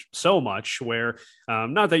changed so much where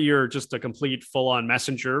not that you're just a complete full on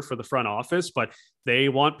messenger for the front office, but they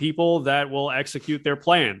want people that will execute their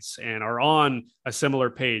plans and are on a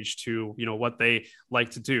similar page to, what they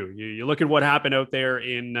like to do. You look at what happened out there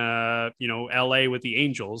in, LA with the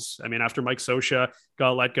Angels. I mean, after Mike Scioscia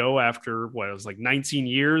got let go after what it was like 19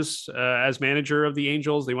 years as manager of the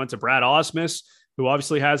Angels, they went to Brad Ausmus, who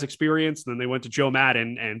obviously has experience. And then they went to Joe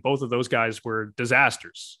Maddon, and both of those guys were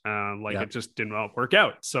disasters. It just didn't work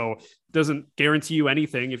out. So it doesn't guarantee you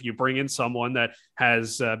anything if you bring in someone that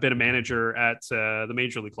has been a manager at the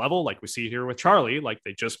major league level, like we see here with Charlie. Like,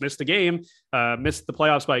 they just missed the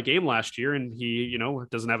playoffs by a game last year, and he,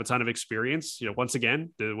 doesn't have a ton of experience. Once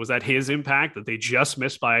again, was that his impact that they just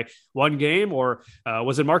missed by one game, or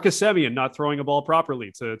was it Marcus Semien not throwing a ball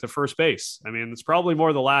properly to first base? I mean, it's probably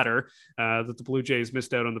more the latter, that the Blue Jays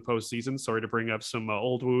missed out on the postseason. Sorry to bring up some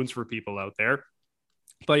old wounds for people out there.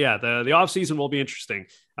 But yeah, the offseason will be interesting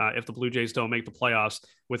if the Blue Jays don't make the playoffs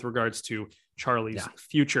with regards to Charlie's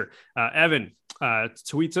future. Evan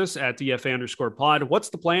tweets us at DFA_pod. What's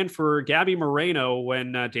the plan for Gabby Moreno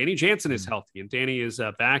when Danny Jansen is healthy? And Danny is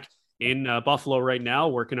back in Buffalo right now,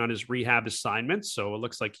 working on his rehab assignment. So it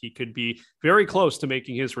looks like he could be very close to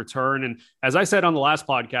making his return. And as I said on the last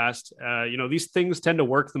podcast, these things tend to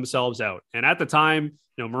work themselves out. And at the time,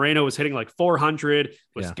 Moreno was hitting like 400,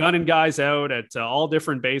 was gunning guys out at all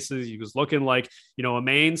different bases. He was looking like, a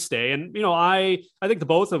mainstay. And, I think the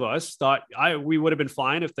both of us thought we would have been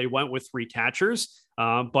fine if they went with three catchers.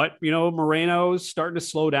 But, Moreno's starting to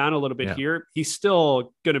slow down a little bit here. He's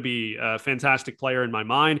still going to be a fantastic player in my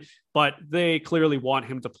mind, but they clearly want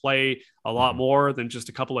him to play a lot more than just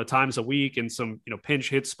a couple of times a week in some,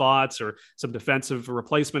 pinch hit spots or some defensive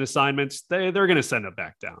replacement assignments. They're going to send him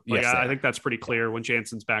back down. I think that's pretty clear when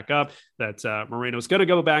Jansen's back up that Moreno's going to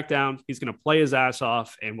go back down. He's going to play his ass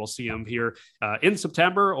off, and we'll see him here in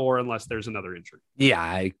September, or unless there's another injury. Yeah,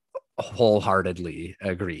 I wholeheartedly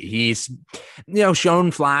agree. He's,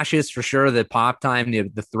 shown flashes for sure. The pop time,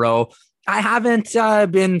 the throw. I haven't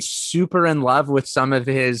been super in love with some of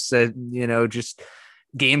his, just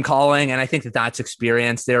game calling. And I think that's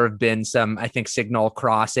experience. There have been some, I think, signal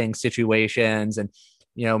crossing situations, and,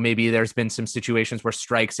 maybe there's been some situations where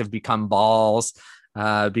strikes have become balls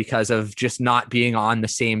because of just not being on the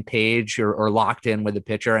same page or locked in with the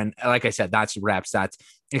pitcher. And like I said, that's reps, that's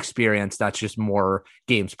experience, that's just more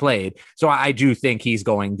games played. So I do think he's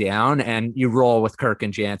going down, and you roll with Kirk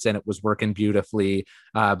and Jansen. It was working beautifully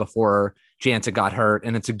before Jansen got hurt,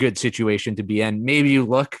 and it's a good situation to be in. Maybe you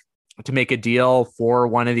look to make a deal for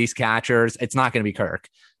one of these catchers. It's not going to be Kirk.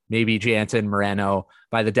 Maybe Jansen, Moreno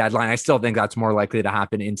by the deadline. I still think that's more likely to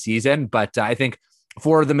happen in season, but I think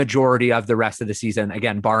for the majority of the rest of the season,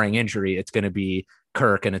 again, barring injury, it's going to be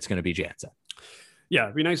Kirk and it's going to be Jansen. Yeah,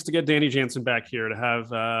 it'd be nice to get Danny Jansen back here to have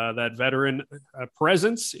that veteran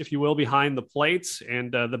presence, if you will, behind the plate.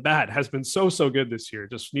 And the bat has been so good this year.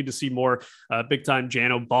 Just need to see more big-time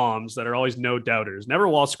Jano bombs that are always no doubters. Never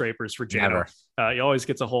wall scrapers for Jano. He always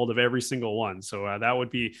gets a hold of every single one. So that would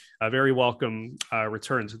be a very welcome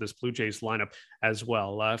return to this Blue Jays lineup as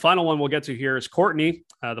well. Final one we'll get to here is Courtney.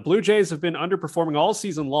 The Blue Jays have been underperforming all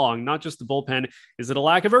season long, not just the bullpen. Is it a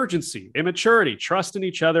lack of urgency, immaturity, trust in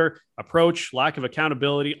each other, approach, lack of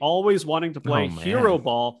accountability, always wanting to play hero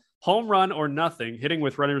ball, home run or nothing? Hitting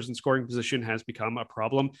with runners in scoring position has become a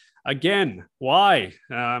problem again. Why?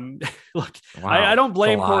 Look, I don't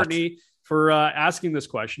blame Courtney for asking this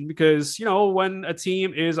question, because, when a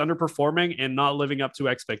team is underperforming and not living up to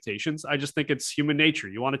expectations, I just think it's human nature.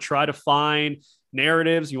 You want to try to find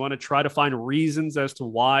narratives. You want to try to find reasons as to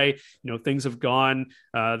why, things have gone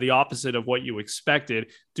the opposite of what you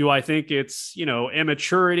expected. Do I think it's,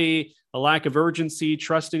 immaturity, a lack of urgency,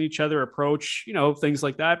 trust in each other, approach, things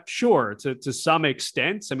like that? Sure, to some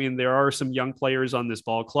extent. I mean, there are some young players on this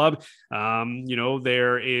ball club.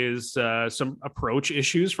 There is some approach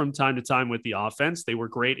issues from time to time with the offense. They were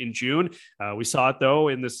great in June. We saw it, though,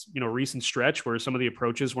 in this, recent stretch where some of the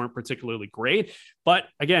approaches weren't particularly great. But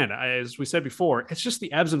again, as we said before, it's just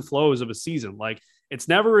the ebbs and flows of a season. Like, it's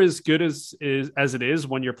never as good as it is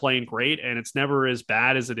when you're playing great, and it's never as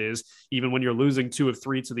bad as it is even when you're losing 2 of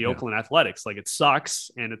 3 to the Oakland Athletics. Like, it sucks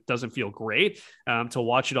and it doesn't feel great to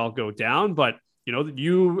watch it all go down. But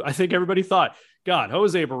I think everybody thought, God,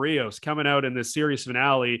 Jose Barrios coming out in this series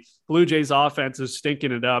finale, Blue Jays offense is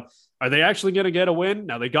stinking it up. Are they actually going to get a win?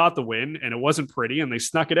 Now, they got the win, and it wasn't pretty, and they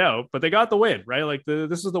snuck it out, but they got the win, right? Like,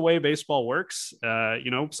 this is the way baseball works.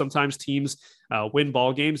 Sometimes teams win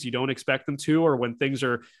ball games you don't expect them to, or when things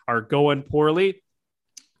are going poorly.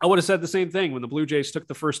 I would have said the same thing when the Blue Jays took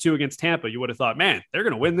the first two against Tampa. You would have thought, man, they're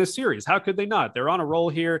going to win this series. How could they not? They're on a roll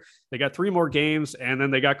here. They got 3 more games, and then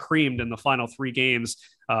they got creamed in the final 3 games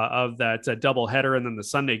of that doubleheader and then the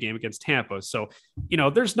Sunday game against Tampa. So,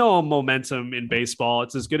 there's no momentum in baseball.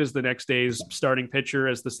 It's as good as the next day's starting pitcher,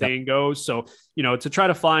 as the saying goes. So, to try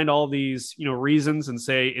to find all these, reasons and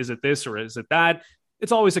say, is it this or is it that?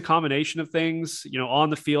 It's always a combination of things, on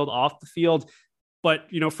the field, off the field. But,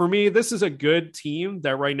 for me, this is a good team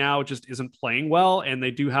that right now just isn't playing well. And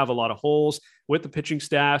they do have a lot of holes with the pitching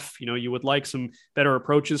staff. You would like some better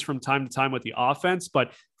approaches from time to time with the offense.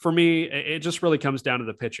 But for me, it just really comes down to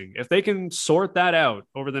the pitching. If they can sort that out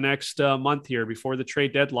over the next month here before the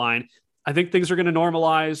trade deadline, I think things are going to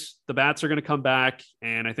normalize. The bats are going to come back.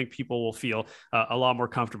 And I think people will feel a lot more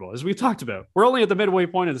comfortable. As we talked about, we're only at the midway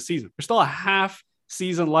point of the season. There's still a half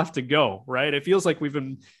season left to go, right? It feels like we've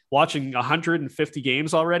been watching 150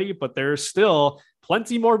 games already, but there's still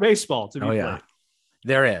plenty more baseball to be played.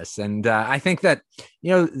 There is. And I think that,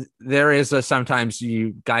 there is sometimes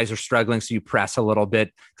you guys are struggling, so you press a little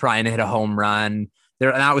bit, trying to hit a home run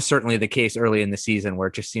there. And that was certainly the case early in the season, where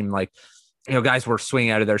it just seemed like, guys were swinging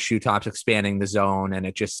out of their shoe tops, expanding the zone, and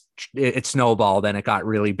it snowballed, and it got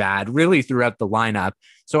really bad, really throughout the lineup.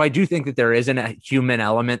 So I do think that there isn't a human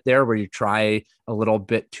element there where you try a little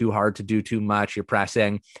bit too hard to do too much, you're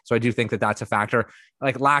pressing. So I do think that that's a factor.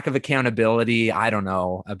 Like lack of accountability, I don't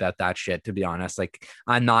know about that shit, to be honest. Like,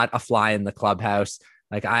 I'm not a fly in the clubhouse.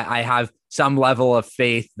 Like, I have some level of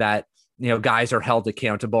faith that, guys are held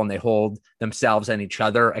accountable and they hold themselves and each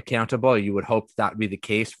other accountable. You would hope that would be the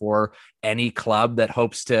case for any club that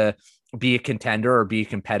hopes to be a contender or be a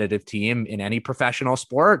competitive team in any professional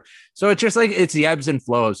sport. So it's just like, it's the ebbs and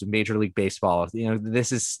flows of Major League Baseball.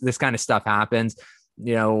 This kind of stuff happens.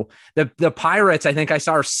 The Pirates, I think I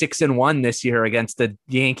saw, are 6-1 this year against the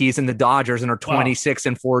Yankees and the Dodgers, and are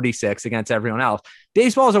 26-46 against everyone else.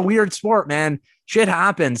 Baseball is a weird sport, man. Shit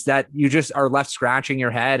happens that you just are left scratching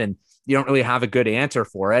your head, and you don't really have a good answer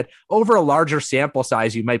for it. Over a larger sample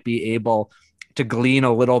size, you might be able to glean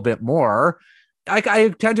a little bit more. I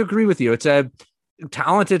tend to agree with you. It's a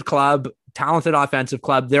talented club, talented offensive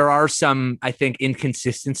club. There are some, I think,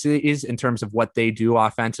 inconsistencies in terms of what they do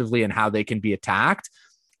offensively and how they can be attacked,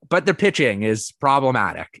 but their pitching is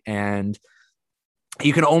problematic, and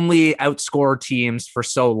you can only outscore teams for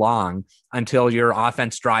so long until your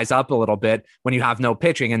offense dries up a little bit when you have no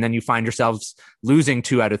pitching. And then you find yourselves losing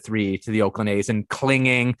 2 out of 3 to the Oakland A's and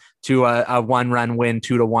clinging to a 1-run win,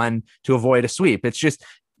 2-1 to avoid a sweep. It's just,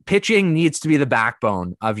 pitching needs to be the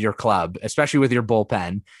backbone of your club, especially with your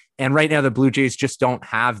bullpen. And right now the Blue Jays just don't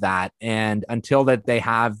have that. And until that they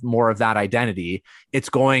have more of that identity, it's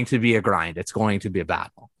going to be a grind. It's going to be a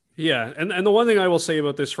battle. Yeah, and the one thing I will say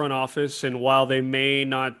about this front office, and while they may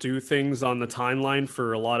not do things on the timeline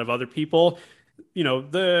for a lot of other people,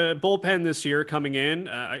 the bullpen this year coming in,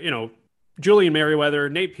 Julian Merriweather,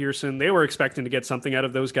 Nate Pearson, they were expecting to get something out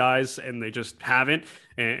of those guys, and they just haven't.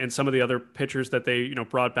 And some of the other pitchers that they,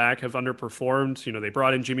 brought back have underperformed. They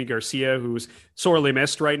brought in Jimmy Garcia, who's sorely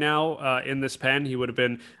missed right now in this pen. He would have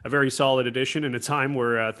been a very solid addition in a time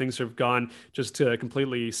where things have gone just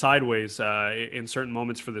completely sideways in certain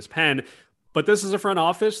moments for this pen. But this is a front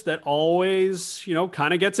office that always,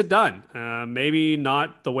 kind of gets it done. Maybe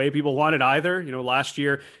not the way people want it either. Last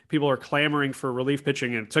year, people are clamoring for relief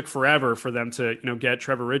pitching, and it took forever for them to, get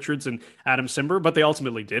Trevor Richards and Adam Simber, but they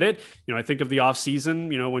ultimately did it. I think of the offseason,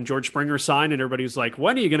 when George Springer signed, and everybody's like,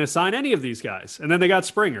 when are you going to sign any of these guys? And then they got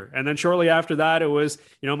Springer. And then shortly after that, it was,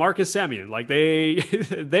 Marcus Semien. Like,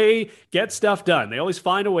 they get stuff done. They always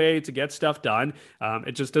find a way to get stuff done.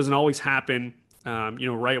 It just doesn't always happen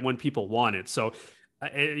right when people want it. So,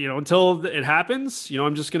 until it happens,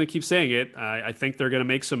 I'm just going to keep saying it. I think they're going to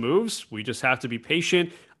make some moves. We just have to be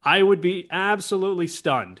patient. I would be absolutely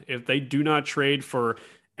stunned if they do not trade for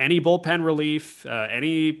any bullpen relief,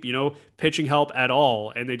 any, pitching help at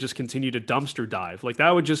all, and they just continue to dumpster dive. Like, that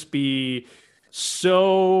would just be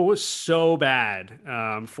so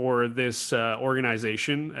bad for this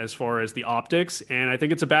organization as far as the optics. And I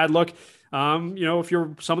think it's a bad look. If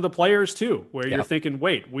you're some of the players too, where you're thinking,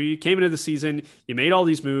 wait, we came into the season, you made all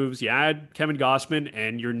these moves, you add Kevin Gossman,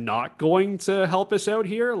 and you're not going to help us out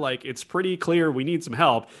here. Like, it's pretty clear we need some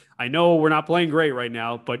help. I know we're not playing great right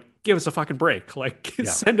now, but give us a fucking break. Like,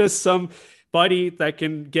 send us somebody that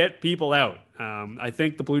can get people out. I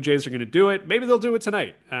think the Blue Jays are going to do it. Maybe they'll do it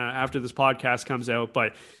tonight after this podcast comes out,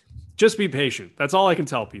 but just be patient. That's all I can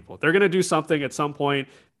tell people. They're going to do something at some point.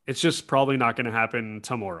 It's just probably not going to happen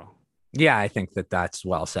tomorrow. Yeah, I think that that's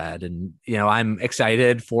well said. And, I'm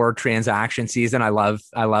excited for transaction season. I love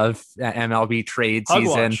MLB trade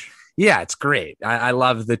season. Yeah, it's great. I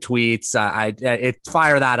love the tweets. It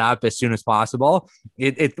fire that up as soon as possible.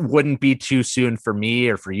 It wouldn't be too soon for me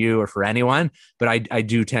or for you or for anyone, but I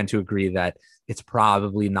do tend to agree that it's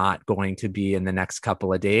probably not going to be in the next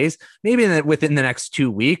couple of days. Maybe within the next 2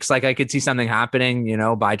 weeks. Like I could see something happening,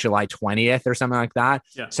 by July 20th or something like that.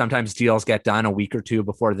 Yeah. Sometimes deals get done a week or two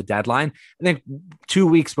before the deadline. I think 2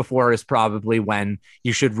 weeks before is probably when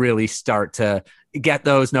you should really start to get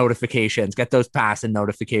those notifications, get those passing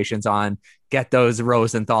notifications on, get those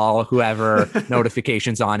Rosenthal, whoever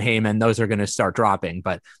notifications on Heyman. Those are going to start dropping.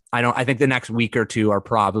 But I think the next week or two are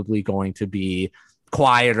probably going to be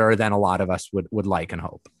quieter than a lot of us would like and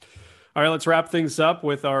hope. All right, let's wrap things up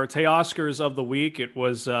with our Teoscars of the week. It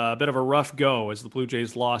was a bit of a rough go as the Blue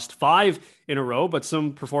Jays lost 5 in a row, but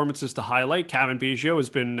some performances to highlight. Cavan Biggio has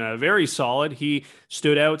been very solid. He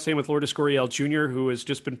stood out. Same with Lourdes Gurriel Jr., who has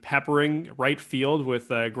just been peppering right field with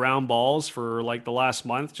ground balls for like the last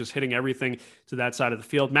month, just hitting everything to that side of the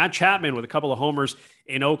field. Matt Chapman with a couple of homers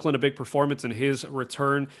in Oakland, a big performance in his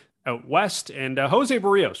return out west. And Jose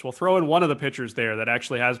Barrios, we'll throw in one of the pitchers there that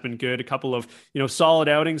actually has been good. A couple of solid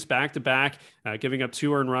outings back to back, giving up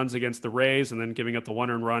 2 earned runs against the Rays and then giving up the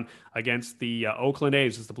 1 earned run against the Oakland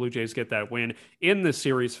A's as the Blue Jays get that win in the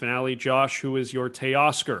series finale. Josh, who is your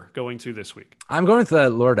Teoscar going to this week? I'm going with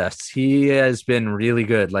Lourdes. He has been really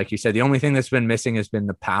good. Like you said, the only thing that's been missing has been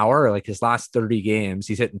the power. Like his last 30 games,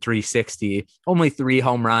 he's hitting 360, only 3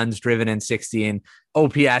 home runs, driven in 16,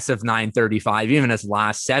 OPS of 935. Even his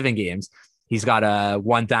last 7 games, he's got a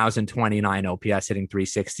 1,029 OPS, hitting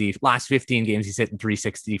 360. Last 15 games, he's hitting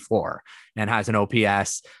 364 and has an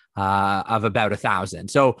OPS of about 1,000.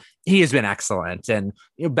 So he has been excellent. And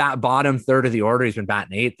bottom third of the order, he's been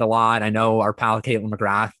batting 8th a lot. I know our pal Caitlin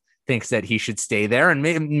McGrath thinks that he should stay there, and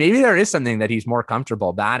maybe there is something that he's more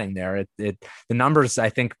comfortable batting there. The numbers, I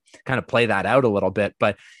think, kind of play that out a little bit,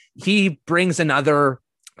 but he brings another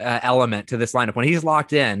element to this lineup when he's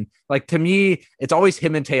locked in. Like, to me, it's always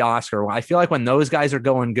him and Teoscar. I feel like when those guys are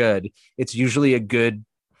going good, it's usually a good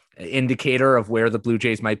indicator of where the Blue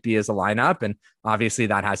Jays might be as a lineup. And obviously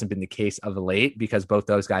that hasn't been the case of late because both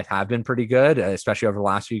those guys have been pretty good, especially over the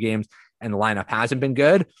last few games, and the lineup hasn't been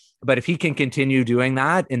good. But if he can continue doing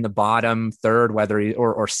that in the bottom third, whether he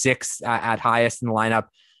or 6th at highest in the lineup,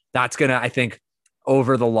 that's going to, I think,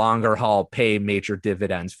 over the longer haul, pay major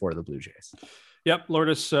dividends for the Blue Jays. Yep,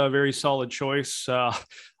 Lourdes, very solid choice.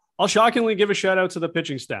 I'll shockingly give a shout out to the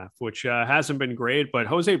pitching staff, which hasn't been great, but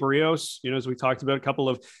Jose Barrios, as we talked about, a couple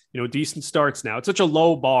of, decent starts now. It's such a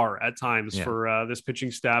low bar at times for this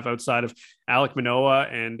pitching staff outside of Alek Manoah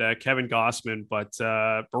and Kevin Gausman, but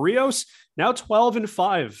Barrios now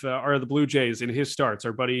 12-5 are the Blue Jays in his starts.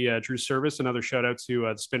 Our buddy Drew Service, another shout out to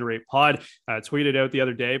the Spin Rate Pod, tweeted out the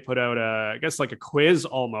other day, put out I guess like a quiz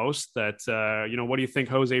almost that, what do you think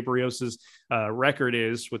Jose Barrios's record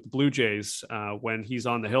is with the Blue Jays when he's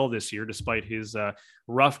on the hill this year, despite his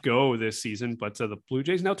rough go this season. But the Blue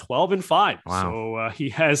Jays now 12-5. Wow. So he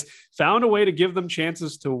has found a way to give them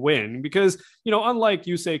chances to win because, unlike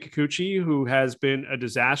Yusei Kikuchi, who has been a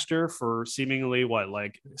disaster for seemingly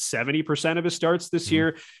 70% of his starts this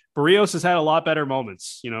year, Barrios has had a lot better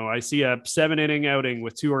moments. I see a 7-inning outing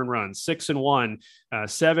with 2 earned runs, 6-1,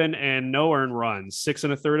 7 and no earned runs, 6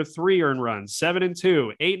 1/3 of 3 earned runs,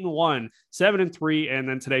 7-2, 8-1, 7-3, and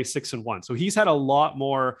then today 6-1. So he's had a lot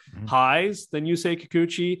more highs than Yusei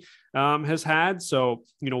Kikuchi has had. So,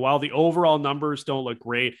 while the overall numbers don't look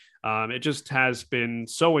great, it just has been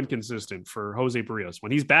so inconsistent for Jose Barrios.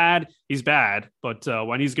 When he's bad, he's bad. But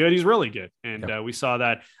when he's good, he's really good. And we saw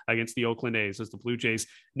that against the Oakland A's as the Blue Jays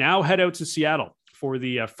now head out to Seattle for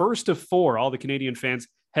the first of 4. All the Canadian fans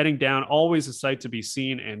heading down, always a sight to be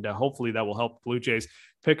seen. And hopefully that will help Blue Jays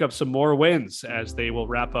pick up some more wins as they will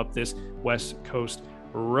wrap up this West Coast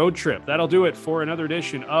road trip. That'll do it for another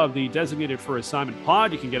edition of the Designated for Assignment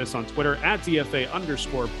Pod. You can get us on Twitter at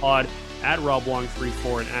DFA_pod, at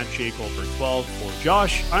RobWong34, and at JColfer12. For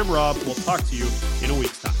Josh, I'm Rob. We'll talk to you in a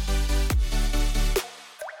week's time.